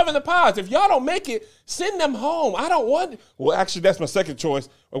is loving the pods. If y'all don't make it, send them home. I don't want. Well, actually, that's my second choice.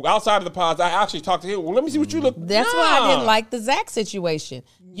 Outside of the pods, I actually talked to him. Well, let me see what you look. That's why I didn't like the Zach situation.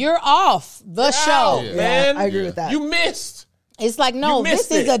 You're off the show. Out, Yeah. man. I agree with that. You missed. It's like, no, You this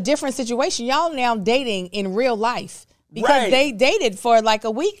missed is it. a different situation. Y'all now dating in real life. because they dated for like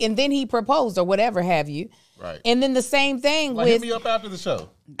a week and then he proposed or whatever have you. Right. And then the same thing Like, with hit me up after the show.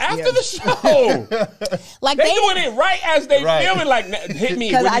 After the show, like they doing it right as they filming. Like, hit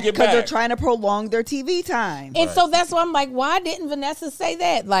me when you get because back. they're trying to prolong their TV time. And so that's why I'm like, why didn't Vanessa say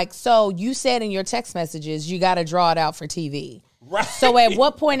that? Like, so you said in your text messages, you got to draw it out for TV. Right. So at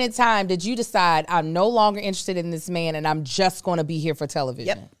what point in time did you decide I'm no longer interested in this man and I'm just going to be here for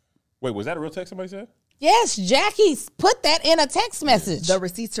television? Yep. Wait, was that a real text somebody said? Yes, Jackie put that in a text message. The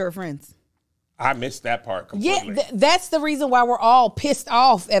receipts to her friends. I missed that part completely. Yeah, that's the reason why we're all pissed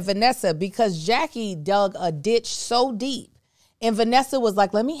off at Vanessa, because Jackie dug a ditch so deep. And Vanessa was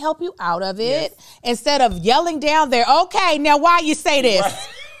like, let me help you out of it. Yes. Instead of yelling down there, okay, now why you say this?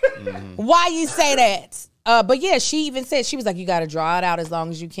 Right. Why you say that? But yeah, she even said, she was like, you got to draw it out as long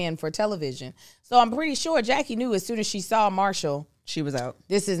as you can for television. So I'm pretty sure Jackie knew as soon as she saw Marshall, she was out.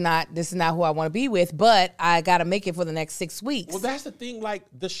 This is not who I want to be with, but I got to make it for the next 6 weeks. Well, that's the thing. Like,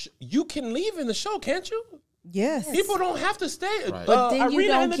 you can leave in the show, can't you? Yes. People don't have to stay. Right. But then you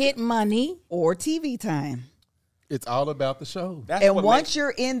don't get money or TV time. It's all about the show. And once you're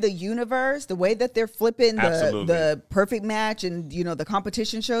in the universe, the way that they're flipping the perfect match and, you know, the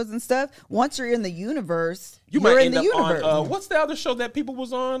competition shows and stuff, once you're in the universe, you're in the universe. On, what's the other show that people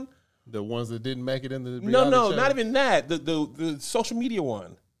was on? The ones that didn't make it in the No, show? not even that. The social media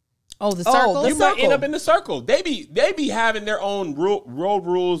one. Oh, the circle. You might end up in the circle. They be having their own road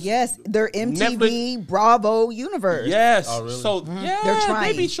rules. Yes, their MTV Netflix. Bravo universe. Yes. Oh, really? So they're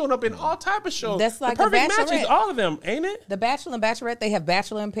trying. They be showing up in all type of shows. That's like the perfect The Bachelorette. matches, all of them, ain't it? The Bachelor and Bachelorette, they have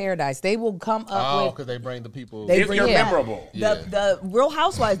Bachelor in Paradise. They will come up with because they bring the people. They If bring you're it. memorable. The Real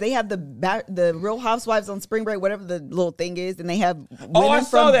Housewives, they have the Real Housewives on spring break, whatever the little thing is, and they have women I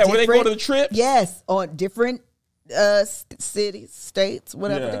saw from that where they go different- to the trips. Yes, on different cities, states,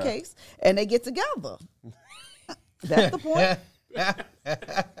 whatever the case, and they get together. That's the point.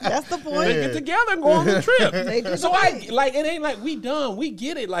 That's the point. They get together and go on the trip. They do So the I thing. like it ain't like we done. We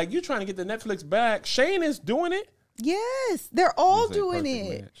get it. Like you're trying to get the Netflix back. Shane is doing it. Yes, they're all It's a doing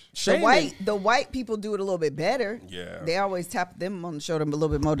perfect it. match. Shane The white people do it a little bit better. Yeah. They always tap them on the shoulder a little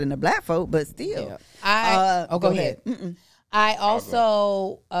bit more than the black folk, but still. go ahead. I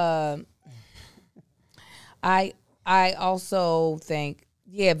also I also think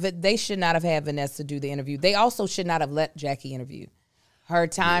they should not have had Vanessa do the interview. They also should not have let Jackie interview. Her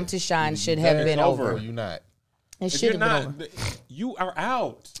time to shine should have been over. You not. It If should you're have been not, over. you are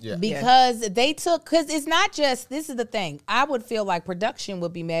out. Yeah. Because because it's not just, this is the thing. I would feel like production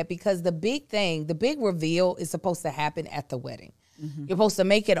would be mad because the big reveal is supposed to happen at the wedding. You're supposed to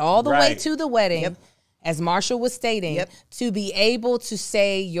make it all the way Right. to the wedding, as Marshall was stating, to be able to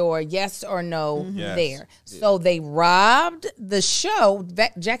say your yes or no Yes. there. So they robbed the show,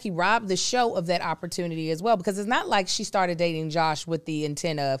 Jackie robbed the show of that opportunity as well, because it's not like she started dating Josh with the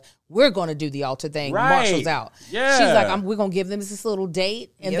intent of, we're going to do the altar thing. Right. Marshall's out. Yeah. She's like, we're going to give them this little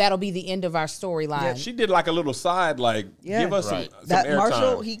date, and that'll be the end of our storyline. Yeah, she did like a little side, like give us Right. some That airtime.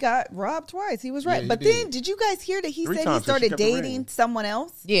 Marshall, he got robbed twice. He was right. he but did. then, did you guys hear that he 3 said he times 'cause she started kept it ring. dating someone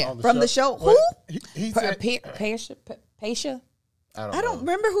else? Yeah. On From the show? Well, Who? He said, Paisha? I don't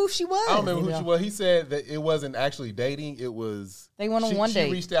remember who she was. I don't remember who she was. He said that it wasn't actually dating. It was They went on one date.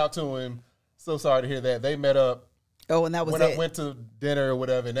 She reached out to him. So sorry to hear that. They met up. Oh, and that was it. Went to dinner or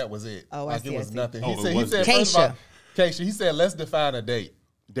whatever, and that was it. Oh, like I see, it was I see. nothing. Oh, He it said, wasn't. first of all, Keisha, he said, let's define a date.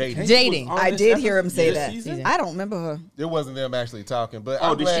 Dating. Dating. Was on I this did hear him episode- say this that. season? I don't remember her. It wasn't them actually talking, but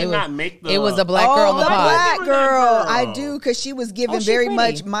Oh, I'm did glad she not make the? It was a black girl on the the pod. black Remember girl. that girl. I do, because she was giving she very pretty.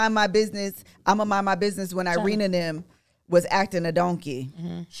 much mind my business. I'm going to mind my business when Irene and them was acting a donkey.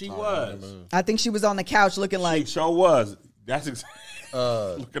 She was. I think she was on the couch looking She like, sure was. That's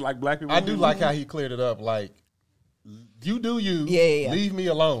looking like black people. I do like how he cleared it up. Like, you do you. Yeah. Leave me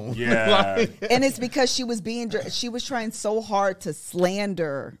alone. Yeah. Like, and it's because she was trying so hard to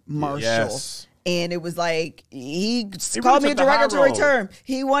slander Marshall. Yes. And it was like, he really called me a took the high derogatory road. term.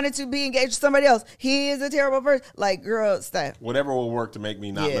 He wanted to be engaged with somebody else. He is a terrible person. Like, girl, stop. Whatever will work to make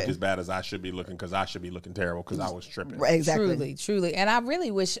me not Yeah. look as bad as I should be looking, because I should be looking terrible because I was tripping. Right, exactly. Truly. And I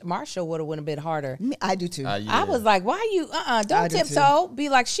really wish Marshall would have went a bit harder. I do too. yeah. I was like, why you, I don't do tiptoe. Be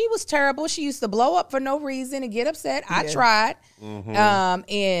like, she was terrible. She used to blow up for no reason and get upset. I tried. I'm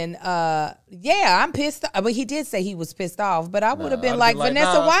pissed. But he did say he was pissed off. But I would have been I'd like, be like,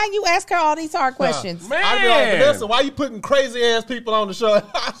 Vanessa, nah. why you ask her all these hard questions? Man. I'd be like, Vanessa, why you putting crazy ass people on the show?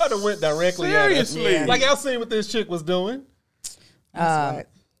 I would have went directly Seriously. at her. Like, y'all seen what this chick was doing? That's right.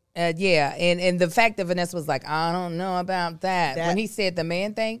 And the fact that Vanessa was like, I don't know about that. When he said the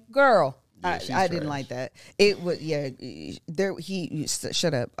man thing, girl, I didn't like that. It was there.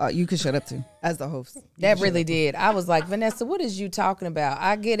 Shut up. You can shut up too as the host. That really did. I was like, Vanessa, what is you talking about?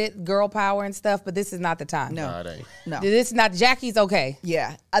 I get it, girl power and stuff, but this is not the time. No, it ain't. No. This is not. Jackie's okay.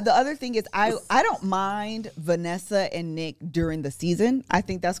 Yeah. The other thing is, I don't mind Vanessa and Nick during the season. I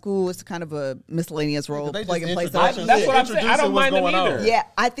think that's cool. It's kind of a miscellaneous role, plug and play. That's what I'm saying. I don't mind them either. Yeah,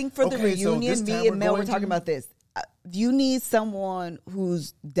 I think for the Okay, so reunion, this time me and Mel we're were talking going to- about this. You need someone who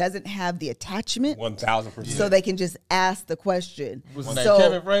doesn't have the attachment, 1,000%. so they can just ask the question. Was So- his name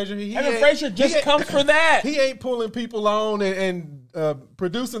Kevin Frazier? Kevin Frazier just comes for that. He ain't pulling people on and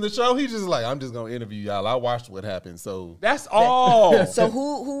producing the show. He's just like, I'm just gonna interview y'all. I watched what happened. So That's all. So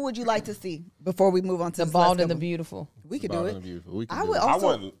who would you like to see before we move on to The this bald last and the couple? beautiful. We could do Bald it. and Beautiful. We can I do would it. I also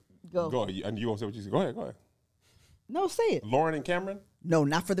want go. go. And you want to say what you said? Go ahead. Go ahead. No, say it. Lauren and Cameron. No,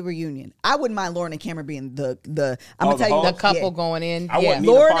 not for the reunion. I wouldn't mind Lauren and Cameron being the. I'm Oh, gonna tell you the The couple yeah. going in. I yeah. want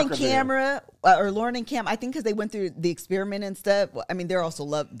Nina Lauren Parker and there. Cameron or Lauren and Cam. I think because they went through the experiment and stuff. I mean, they're also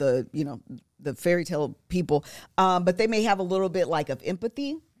love the fairy tale people, but they may have a little bit like of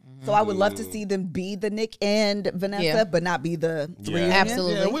empathy. So I would love to see them be the Nick and Vanessa, Yeah. but not be the reunion.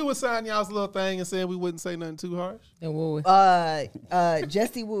 Absolutely. Yeah, we would sign y'all's little thing and say we wouldn't say nothing too harsh. And we'll-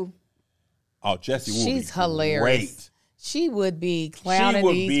 Jessie Woo. Oh, Jessie Woo. She's be hilarious. Great. She would be clowning She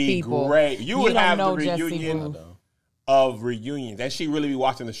would these be people. great. You would don't have the know Jessie reunion Woo. of reunions, and she really be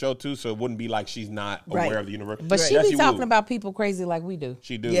watching the show too, so it wouldn't be like she's not Right. aware of the universe. But she Jessie be talking Woo, about people crazy like we do.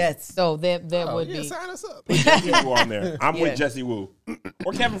 She do. Yes. So that Oh, would yeah, be. sign us up. Jessie Woo on there. I'm Yeah. with Jessie Woo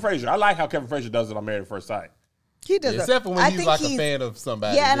or Kevin Frazier. I like how Kevin Frazier does it on Married at First Sight. He does. Except for when I he's think like a fan of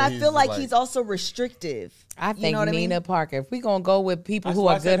somebody. Yeah, and then I feel just like he's also restrictive. I You think know what Nina I mean? Parker. If we're gonna go with people That's who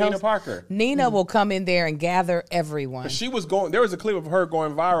why I are said good Nina hosts, Parker. Nina will come in there and gather everyone. She was going. There was a clip of her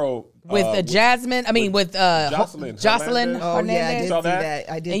going viral With Jasmine, I mean with Jocelyn Jocelyn Hernandez. Oh yeah, I Hernandez. did Saw see that?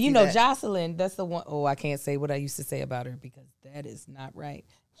 that. I did. And you see know that. Jocelyn, that's the one. Oh, I can't say what I used to say about her because that is not right.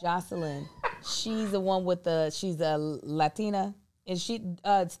 Jocelyn, she's the one with she's a Latina, and she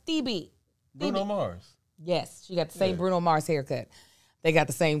Stevie. Bruno Mars. Yes, she got the same Bruno Mars haircut. They got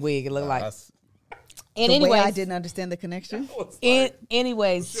the same wig. It looked like. That's- And The way anyways, I didn't understand the connection.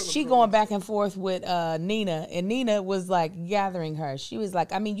 anyways, she going back and forth with Nina, and Nina was like gathering her. She was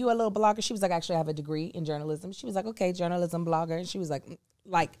like, I mean, you a little blogger. She was like, actually, I have a degree in journalism. She was like, okay, journalism blogger. And she was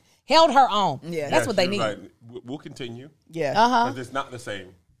like held her own. Yeah. That's what she they was need. like, we'll continue. Yeah. Uh-huh. Because it's not the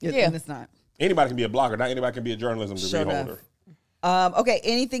same. Yeah. And it's not. Anybody can be a blogger. Not anybody can be a journalism degree Sure enough. holder. Okay.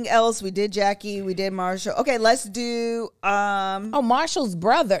 Anything else? We did Jackie. We did Marshall. Okay. Let's do. Oh,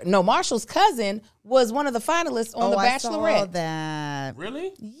 Marshall's cousin was one of the finalists on The I saw Bachelorette. that.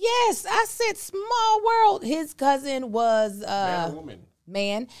 Really? Yes, I said small world. His cousin was Man or woman?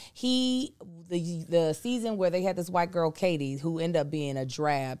 man. The season where they had this white girl Katie who ended up being a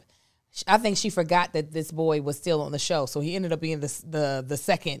drab. I think she forgot that this boy was still on the show, so he ended up being the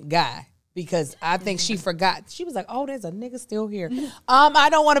second guy. Because I think she forgot. She was like, "Oh, there's a nigga still here. I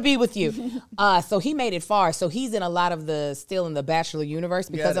don't want to be with you." So he made it far. So he's in a lot of still in the Bachelor universe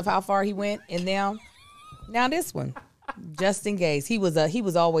because of how far he went. And now this one, Justin Gaze. He was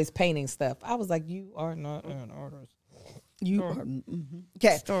always painting stuff. I was like, "You are not an artist. You are.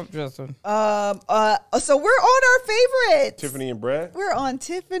 Okay. Stop, Justin." So we're on our favorites. Tiffany and Brett? We're on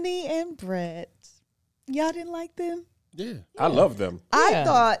Tiffany and Brett. Y'all didn't like them? yeah. I love them. I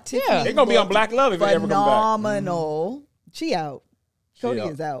thought Tiffany. They're going to be on Black Love if they ever come back. Phenomenal. She out. Cody She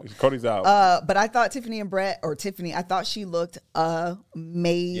is out. Cody's out. But I thought Tiffany and Brett, I thought she looked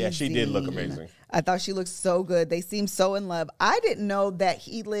amazing. Yeah, she did look amazing. I thought she looked so good. They seemed so in love. I didn't know that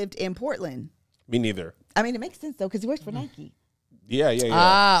he lived in Portland. Me neither. I mean, it makes sense though because he works for Nike. Yeah.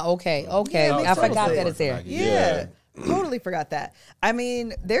 Ah, okay. Yeah, I forgot that it's there. Yeah. Totally forgot that. I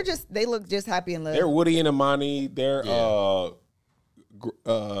mean, they look just happy in love. They're Woody and Imani. They're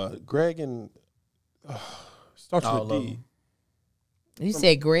Greg and starts All with of D. them. You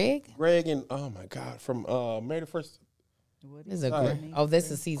said Greg? Greg and oh my God, from Married at First. This is Greg. Oh, this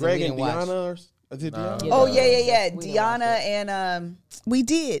is season Greg we and didn't watch. Deanna. Or, is it Deanna? Oh yeah. We don't Deanna watch and we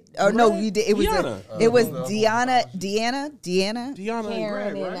did. Or no, we did. It was Deanna. it was Deanna. Deanna Karen and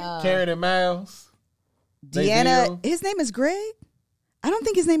Greg, and right? Karen and Miles. They Deanna. deal. His name is Greg. I don't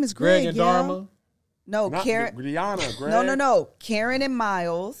think his name is Greg Greg. and y'all. Dharma. No, Not Karen. Deanna, Greg. No. Karen and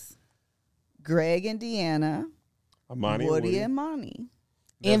Miles, Greg and Deanna, Imani Woody and Monty,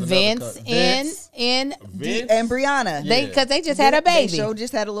 And There's another Vince Vince. and Vince? and Brianna. they because they just had a baby. They showed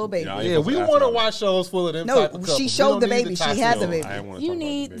just had a little baby. Yeah, Yeah, we want to watch shows full of them No, type of couples. she We showed don't the need baby. She toxic had the ones. baby. I didn't want to You talk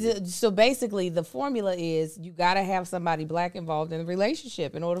need about the baby. so basically the formula is you got to have somebody black involved in the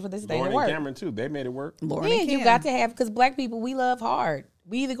relationship in order for this thing Lauren to and work. Cameron too. They made it work. Lauren Yeah, and you Cam. got to have because black people we love hard.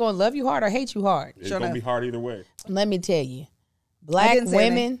 We either gonna love you hard or hate you hard. It's gonna be hard either way. Let me tell you, black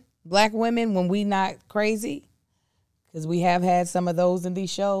women, when we not crazy, because we have had some of those in these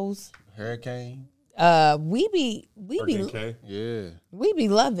shows. Hurricane. We be Yeah. we be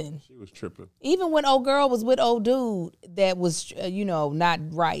loving. She was tripping. Even when old girl was with old dude that was not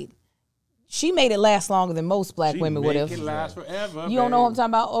right. She made it last longer than most black women would have. It last forever. You don't know what I'm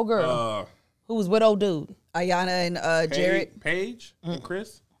talking about? Old girl who was with old dude. Ayana and Jared. Paige and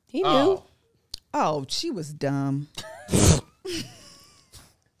Chris. He knew. Oh, she was dumb.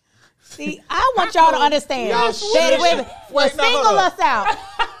 See, I want y'all to understand. Single us out.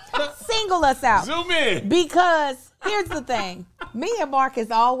 Single us out. Zoom in. Because here's the thing. Me and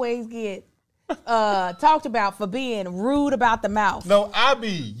Marcus always get talked about for being rude about the mouth. No, I be.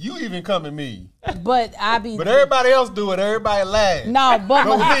 You even come at me. But I be. But everybody else do it. Everybody laugh. No, but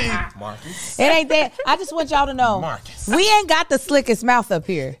me, Marcus. It ain't that. I just want y'all to know. Marcus. We ain't got the slickest mouth up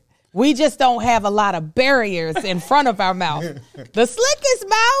here. We just don't have a lot of barriers in front of our mouth. The slickest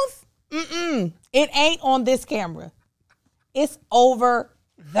mouth, it ain't on this camera. It's over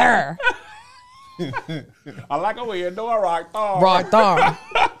there. I like over here. No, rock thong. Rock thong.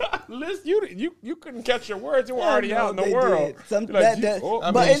 Liz, you couldn't catch your words. You were already out in the world.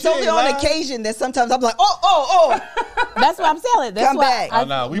 But it's only on occasion that sometimes I'm like, oh. That's what I'm saying. That's Come why back.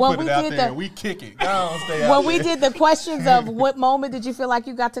 No, we put it out there and we kick it. Go on, stay out when we did the questions of what moment did you feel like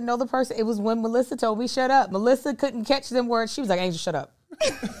you got to know the person, it was when Melissa told me shut up. Melissa couldn't catch them words. She was like, Angel, shut up.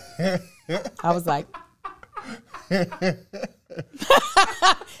 I was like,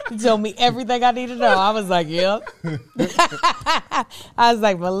 he told me everything I needed to know. I was like, yep. I was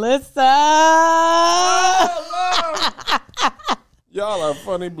like, Melissa. Y'all are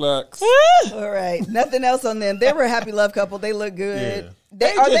funny blacks. All right. Nothing else on them. They were a happy love couple. They look good.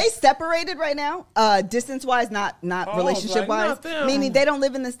 Yeah. Are they separated right now? Distance wise, not relationship wise. Meaning they don't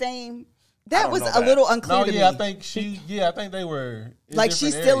live in the same. That was a little unclear to me. I think I think they were in like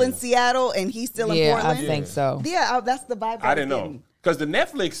she's different still in areas. Seattle and he's still in Portland. I think so. Yeah, that's the vibe. I didn't know because the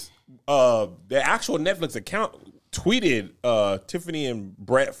Netflix, the actual Netflix account tweeted Tiffany and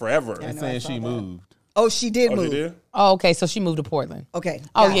Brett forever. And saying she moved. Oh, she did move. She did? Oh, okay. So she moved to Portland. Okay.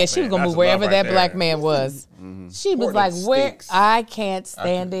 Oh, yeah. She was going to move wherever that there. black man was. She was Portland like, where? stinks. I can't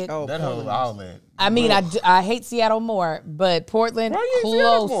stand it. Oh, That whole outlet. I mean, I hate Seattle more, but Portland, Why you hate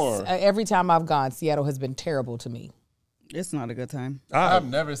Seattle close. more? Every time I've gone, Seattle has been terrible to me. it's not a good time. I've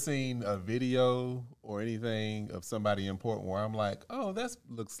never seen a video or anything of somebody in Portland where I'm like, oh, that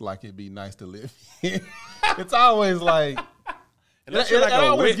looks like it'd be nice to live here. It's always like, it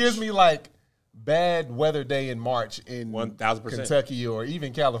always gives me like bad weather day in March in 1000%. Kentucky or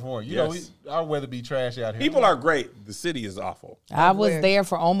even California. You know, our weather be trash out here. People are great. The city is awful. I was there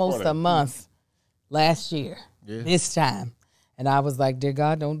for almost a month last year, this time. And I was like, dear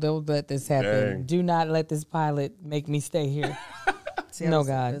God, don't let this happen. Dang. Do not let this pilot make me stay here. No,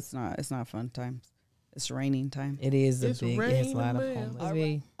 God. It's not fun time. It's raining time. It is it's a lot of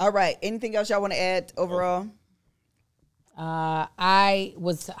homeless. All right. Anything else y'all want to add overall? I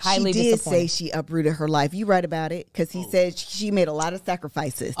was highly disappointed. disappointed. She did say she uprooted her life. You right about it because he said she made a lot of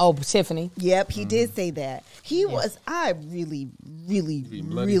sacrifices. Oh, Tiffany. Yep, he did say that. He was. I really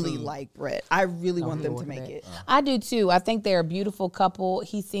like Brett. I really want them to make it. I do too. I think they're a beautiful couple.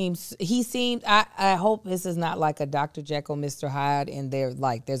 He seemed. I hope this is not like a Dr. Jekyll, Mr. Hyde, and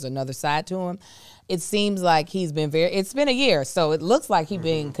there's another side to him. It seems like he's been it's been a year, so it looks like he's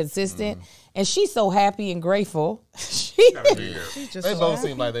been consistent. And she's so happy and grateful. They both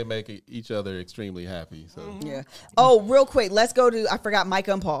seem like they make each other extremely happy. So Yeah. Oh, real quick, let's go to. I forgot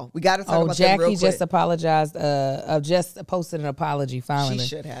Micah and Paul. We got to talk about them real Jackie quick. just apologized. Just posted an apology. Finally, She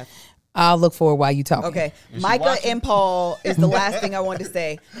should have. I'll look for it while you talk. Okay, Is she Micah watching? and Paul is the last thing I wanted to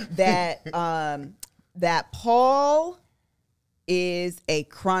say. That that Paul is a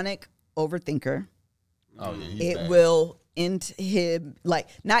chronic overthinker. oh yeah, he's It bad. will end him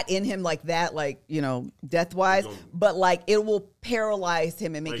not in him like that, death wise, but it will paralyze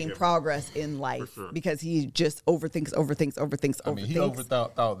him in making progress in life because he just overthinks. I mean, he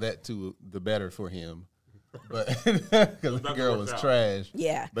overthought that to the better for him, but because the girl was trash.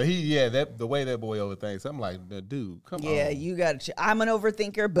 Yeah. But the way that boy overthinks, I'm like, dude, come on. Yeah, you got to. I'm an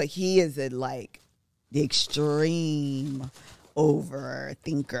overthinker, but he is a the extreme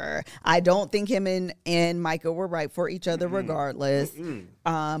overthinker. I don't think him and Micah were right for each other regardless.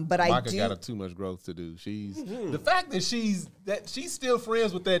 But Micah got too much growth to do. She's the fact that she's still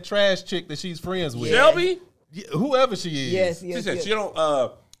friends with that trash chick that she's friends with. Shelby? Yeah, whoever she is. Yes. She said she don't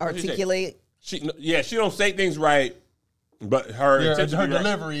articulate. She don't say things right, but her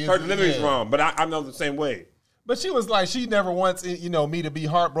delivery is wrong. But I know the same way. But she was like, she never wants, me to be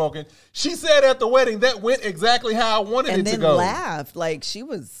heartbroken. She said at the wedding, that went exactly how I wanted it to go. And then laughed. Like, she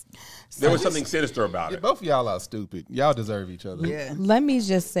was... There was something sinister about it. Both of y'all are stupid. Y'all deserve each other. Yeah. Let me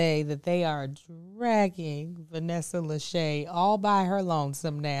just say that they are dragging Vanessa Lachey all by her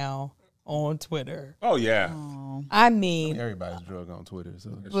lonesome now on Twitter. Oh, yeah. I mean... Everybody's drug on Twitter.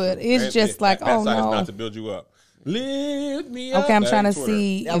 So But it's just like, that oh, side is no. not to build you up. Lift me up. Okay, I'm That trying to Twitter.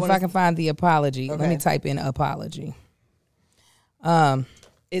 see if I can find the apology. Let me Okay. type in apology.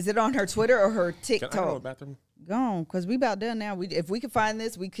 Is it on her Twitter or her Can I go to the TikTok? bathroom? Gone, because we about done now. If we can find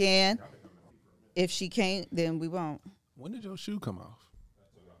this, we can. If she can't, then we won't. when did your shoe come off?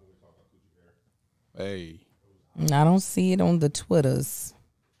 Hey. I don't see it on the Twitters.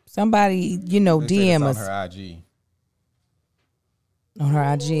 Somebody, They say DM it's us on her IG. on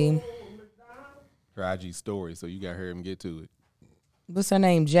her IG. Her IG story, so you got to hear him get to it. What's her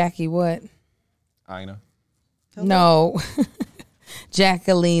name? Jackie what? Ina. No.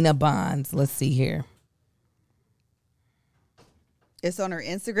 Jacqueline Bonds. Let's see here. It's on her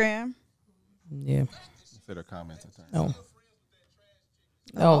Instagram. Yeah. Said her comments. Oh.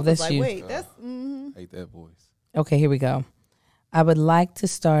 I Oh, was that's like, you. wait, that's... Hate that voice. Okay, here we go. I would like to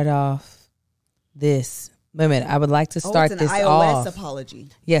start off this. Wait a minute. I would like to start it's an this iOS off. apology.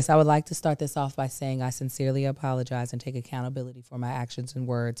 Yes, I would like to start this off by saying I sincerely apologize and take accountability for my actions and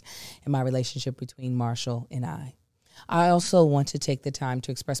words in my relationship between Marshall and I. I also want to take the time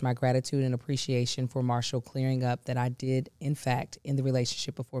to express my gratitude and appreciation for Marshall clearing up that I did, in fact, in the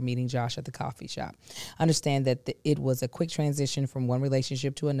relationship before meeting Josh at the coffee shop. I understand that it was a quick transition from one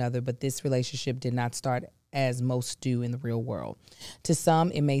relationship to another, but this relationship did not start as most do in the real world. To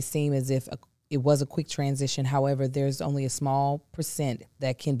some, it may seem as if it was a quick transition. However, there's only a small percent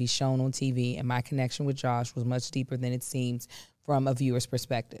that can be shown on TV, and my connection with Josh was much deeper than it seems from a viewer's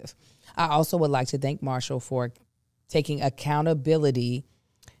perspective. I also would like to thank Marshall for taking accountability,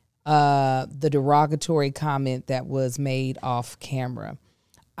 the derogatory comment that was made off camera.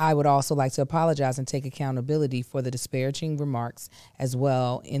 I would also like to apologize and take accountability for the disparaging remarks as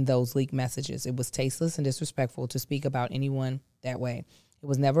well in those leaked messages. It was tasteless and disrespectful to speak about anyone that way. It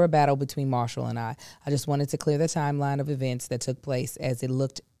was never a battle between Marshall and I. I just wanted to clear the timeline of events that took place, as it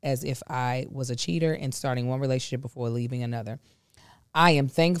looked as if I was a cheater and starting one relationship before leaving another. I am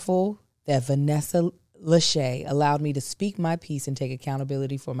thankful that Vanessa Lachey allowed me to speak my piece and take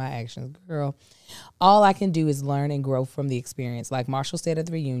accountability for my actions. Girl, all I can do is learn and grow from the experience. Like Marshall said at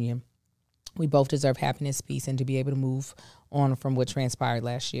the reunion, we both deserve happiness, peace, and to be able to move on from what transpired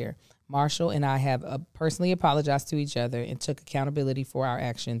last year. Marshall and I have personally apologized to each other and took accountability for our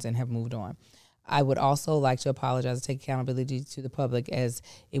actions and have moved on. I would also like to apologize and take accountability to the public, as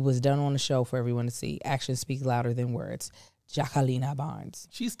it was done on the show for everyone to see. Actions speak louder than words. Jacqueline Barnes.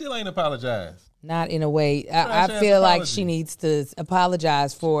 She still ain't apologized. Not in a way. I Trash-ass feel like apology. she needs to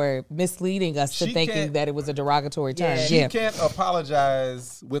apologize for misleading us to She thinking can't- that it was a derogatory term. Yeah. She can't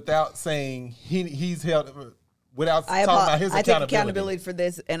apologize without saying he's held, without talking about his I take accountability. accountability for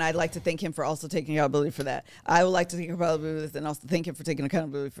this, and I'd like to thank him for also taking accountability for that. I would like to take accountability for this and also thank him for taking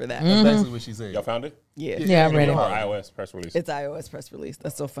accountability for that. That's basically what she said. Y'all found it? Yeah. Yeah, I read Or it. iOS press release. It's iOS press release.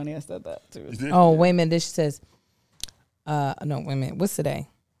 That's so funny I said that too. Oh, wait a minute. This says, no, wait a minute. What's today?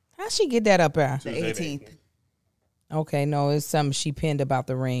 How'd she get that up there? The 18th. Okay, no, it's something she pinned about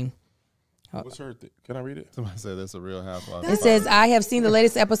the ring. What's her? Can I read it? Somebody said that's a real housewife. It says, I have seen the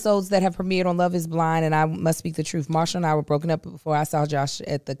latest episodes that have premiered on Love is Blind, and I must speak the truth. Marshall and I were broken up before I saw Josh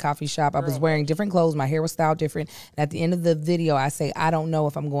at the coffee shop. I was wearing different clothes. My hair was styled different. And at the end of the video, I say, I don't know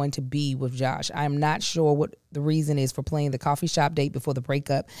if I'm going to be with Josh. I'm not sure what the reason is for playing the coffee shop date before the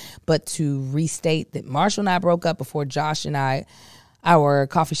breakup, but to restate that Marshall and I broke up before Josh and our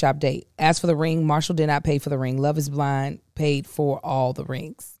coffee shop date. As for the ring, Marshall did not pay for the ring. Love is Blind paid for all the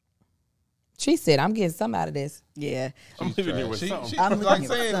rings. She said, I'm getting some out of this. Yeah. I'm leaving here with something. I'm like looking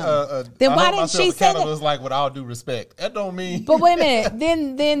saying, for Then I why hold didn't myself she say accountable that? is like with all due respect. That don't mean. But wait a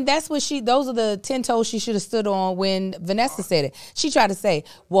minute. Then that's what those are the 10 toes she should have stood on when Vanessa said it. She tried to say,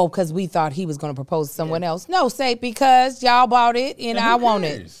 well, because we thought he was going to propose to someone else. No, say because y'all bought it and I want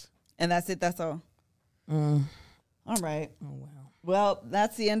it. And that's it. That's all. All right. Oh, wow. Well,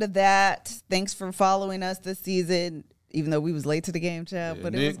 that's the end of that. Thanks for following us this season, even though we was late to the game, child.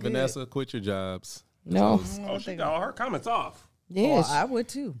 But it was Nick, good. Vanessa, quit your jobs. No. Oh, she got all her comments off. Yes. Oh, I would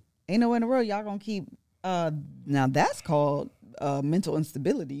too. Ain't no way in the world y'all gonna keep. Now that's called mental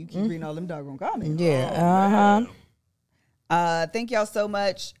instability. You keep reading all them doggone comments. Yeah. Thank y'all so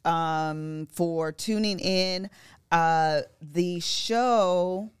much for tuning in. The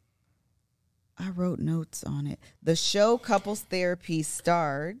show, I wrote notes on it. The show Couples Therapy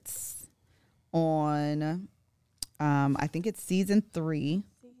starts on I think it's season 3.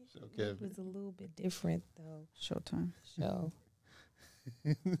 It was a little bit different though. Showtime. So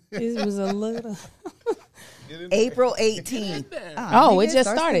it was a little. April 18th. Oh, it just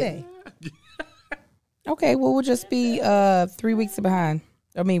started. Today. Okay, well, we'll just be 3 weeks behind.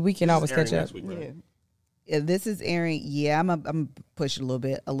 I mean, we can always catch up. Week, right? Yeah, this is airing. Yeah, I'm pushing a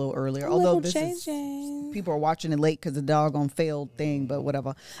little earlier. Although this is people are watching it late because the doggone failed thing, but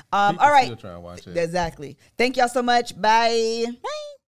whatever. All right, still trying to watch it. Exactly. Thank y'all so much. Bye. Bye.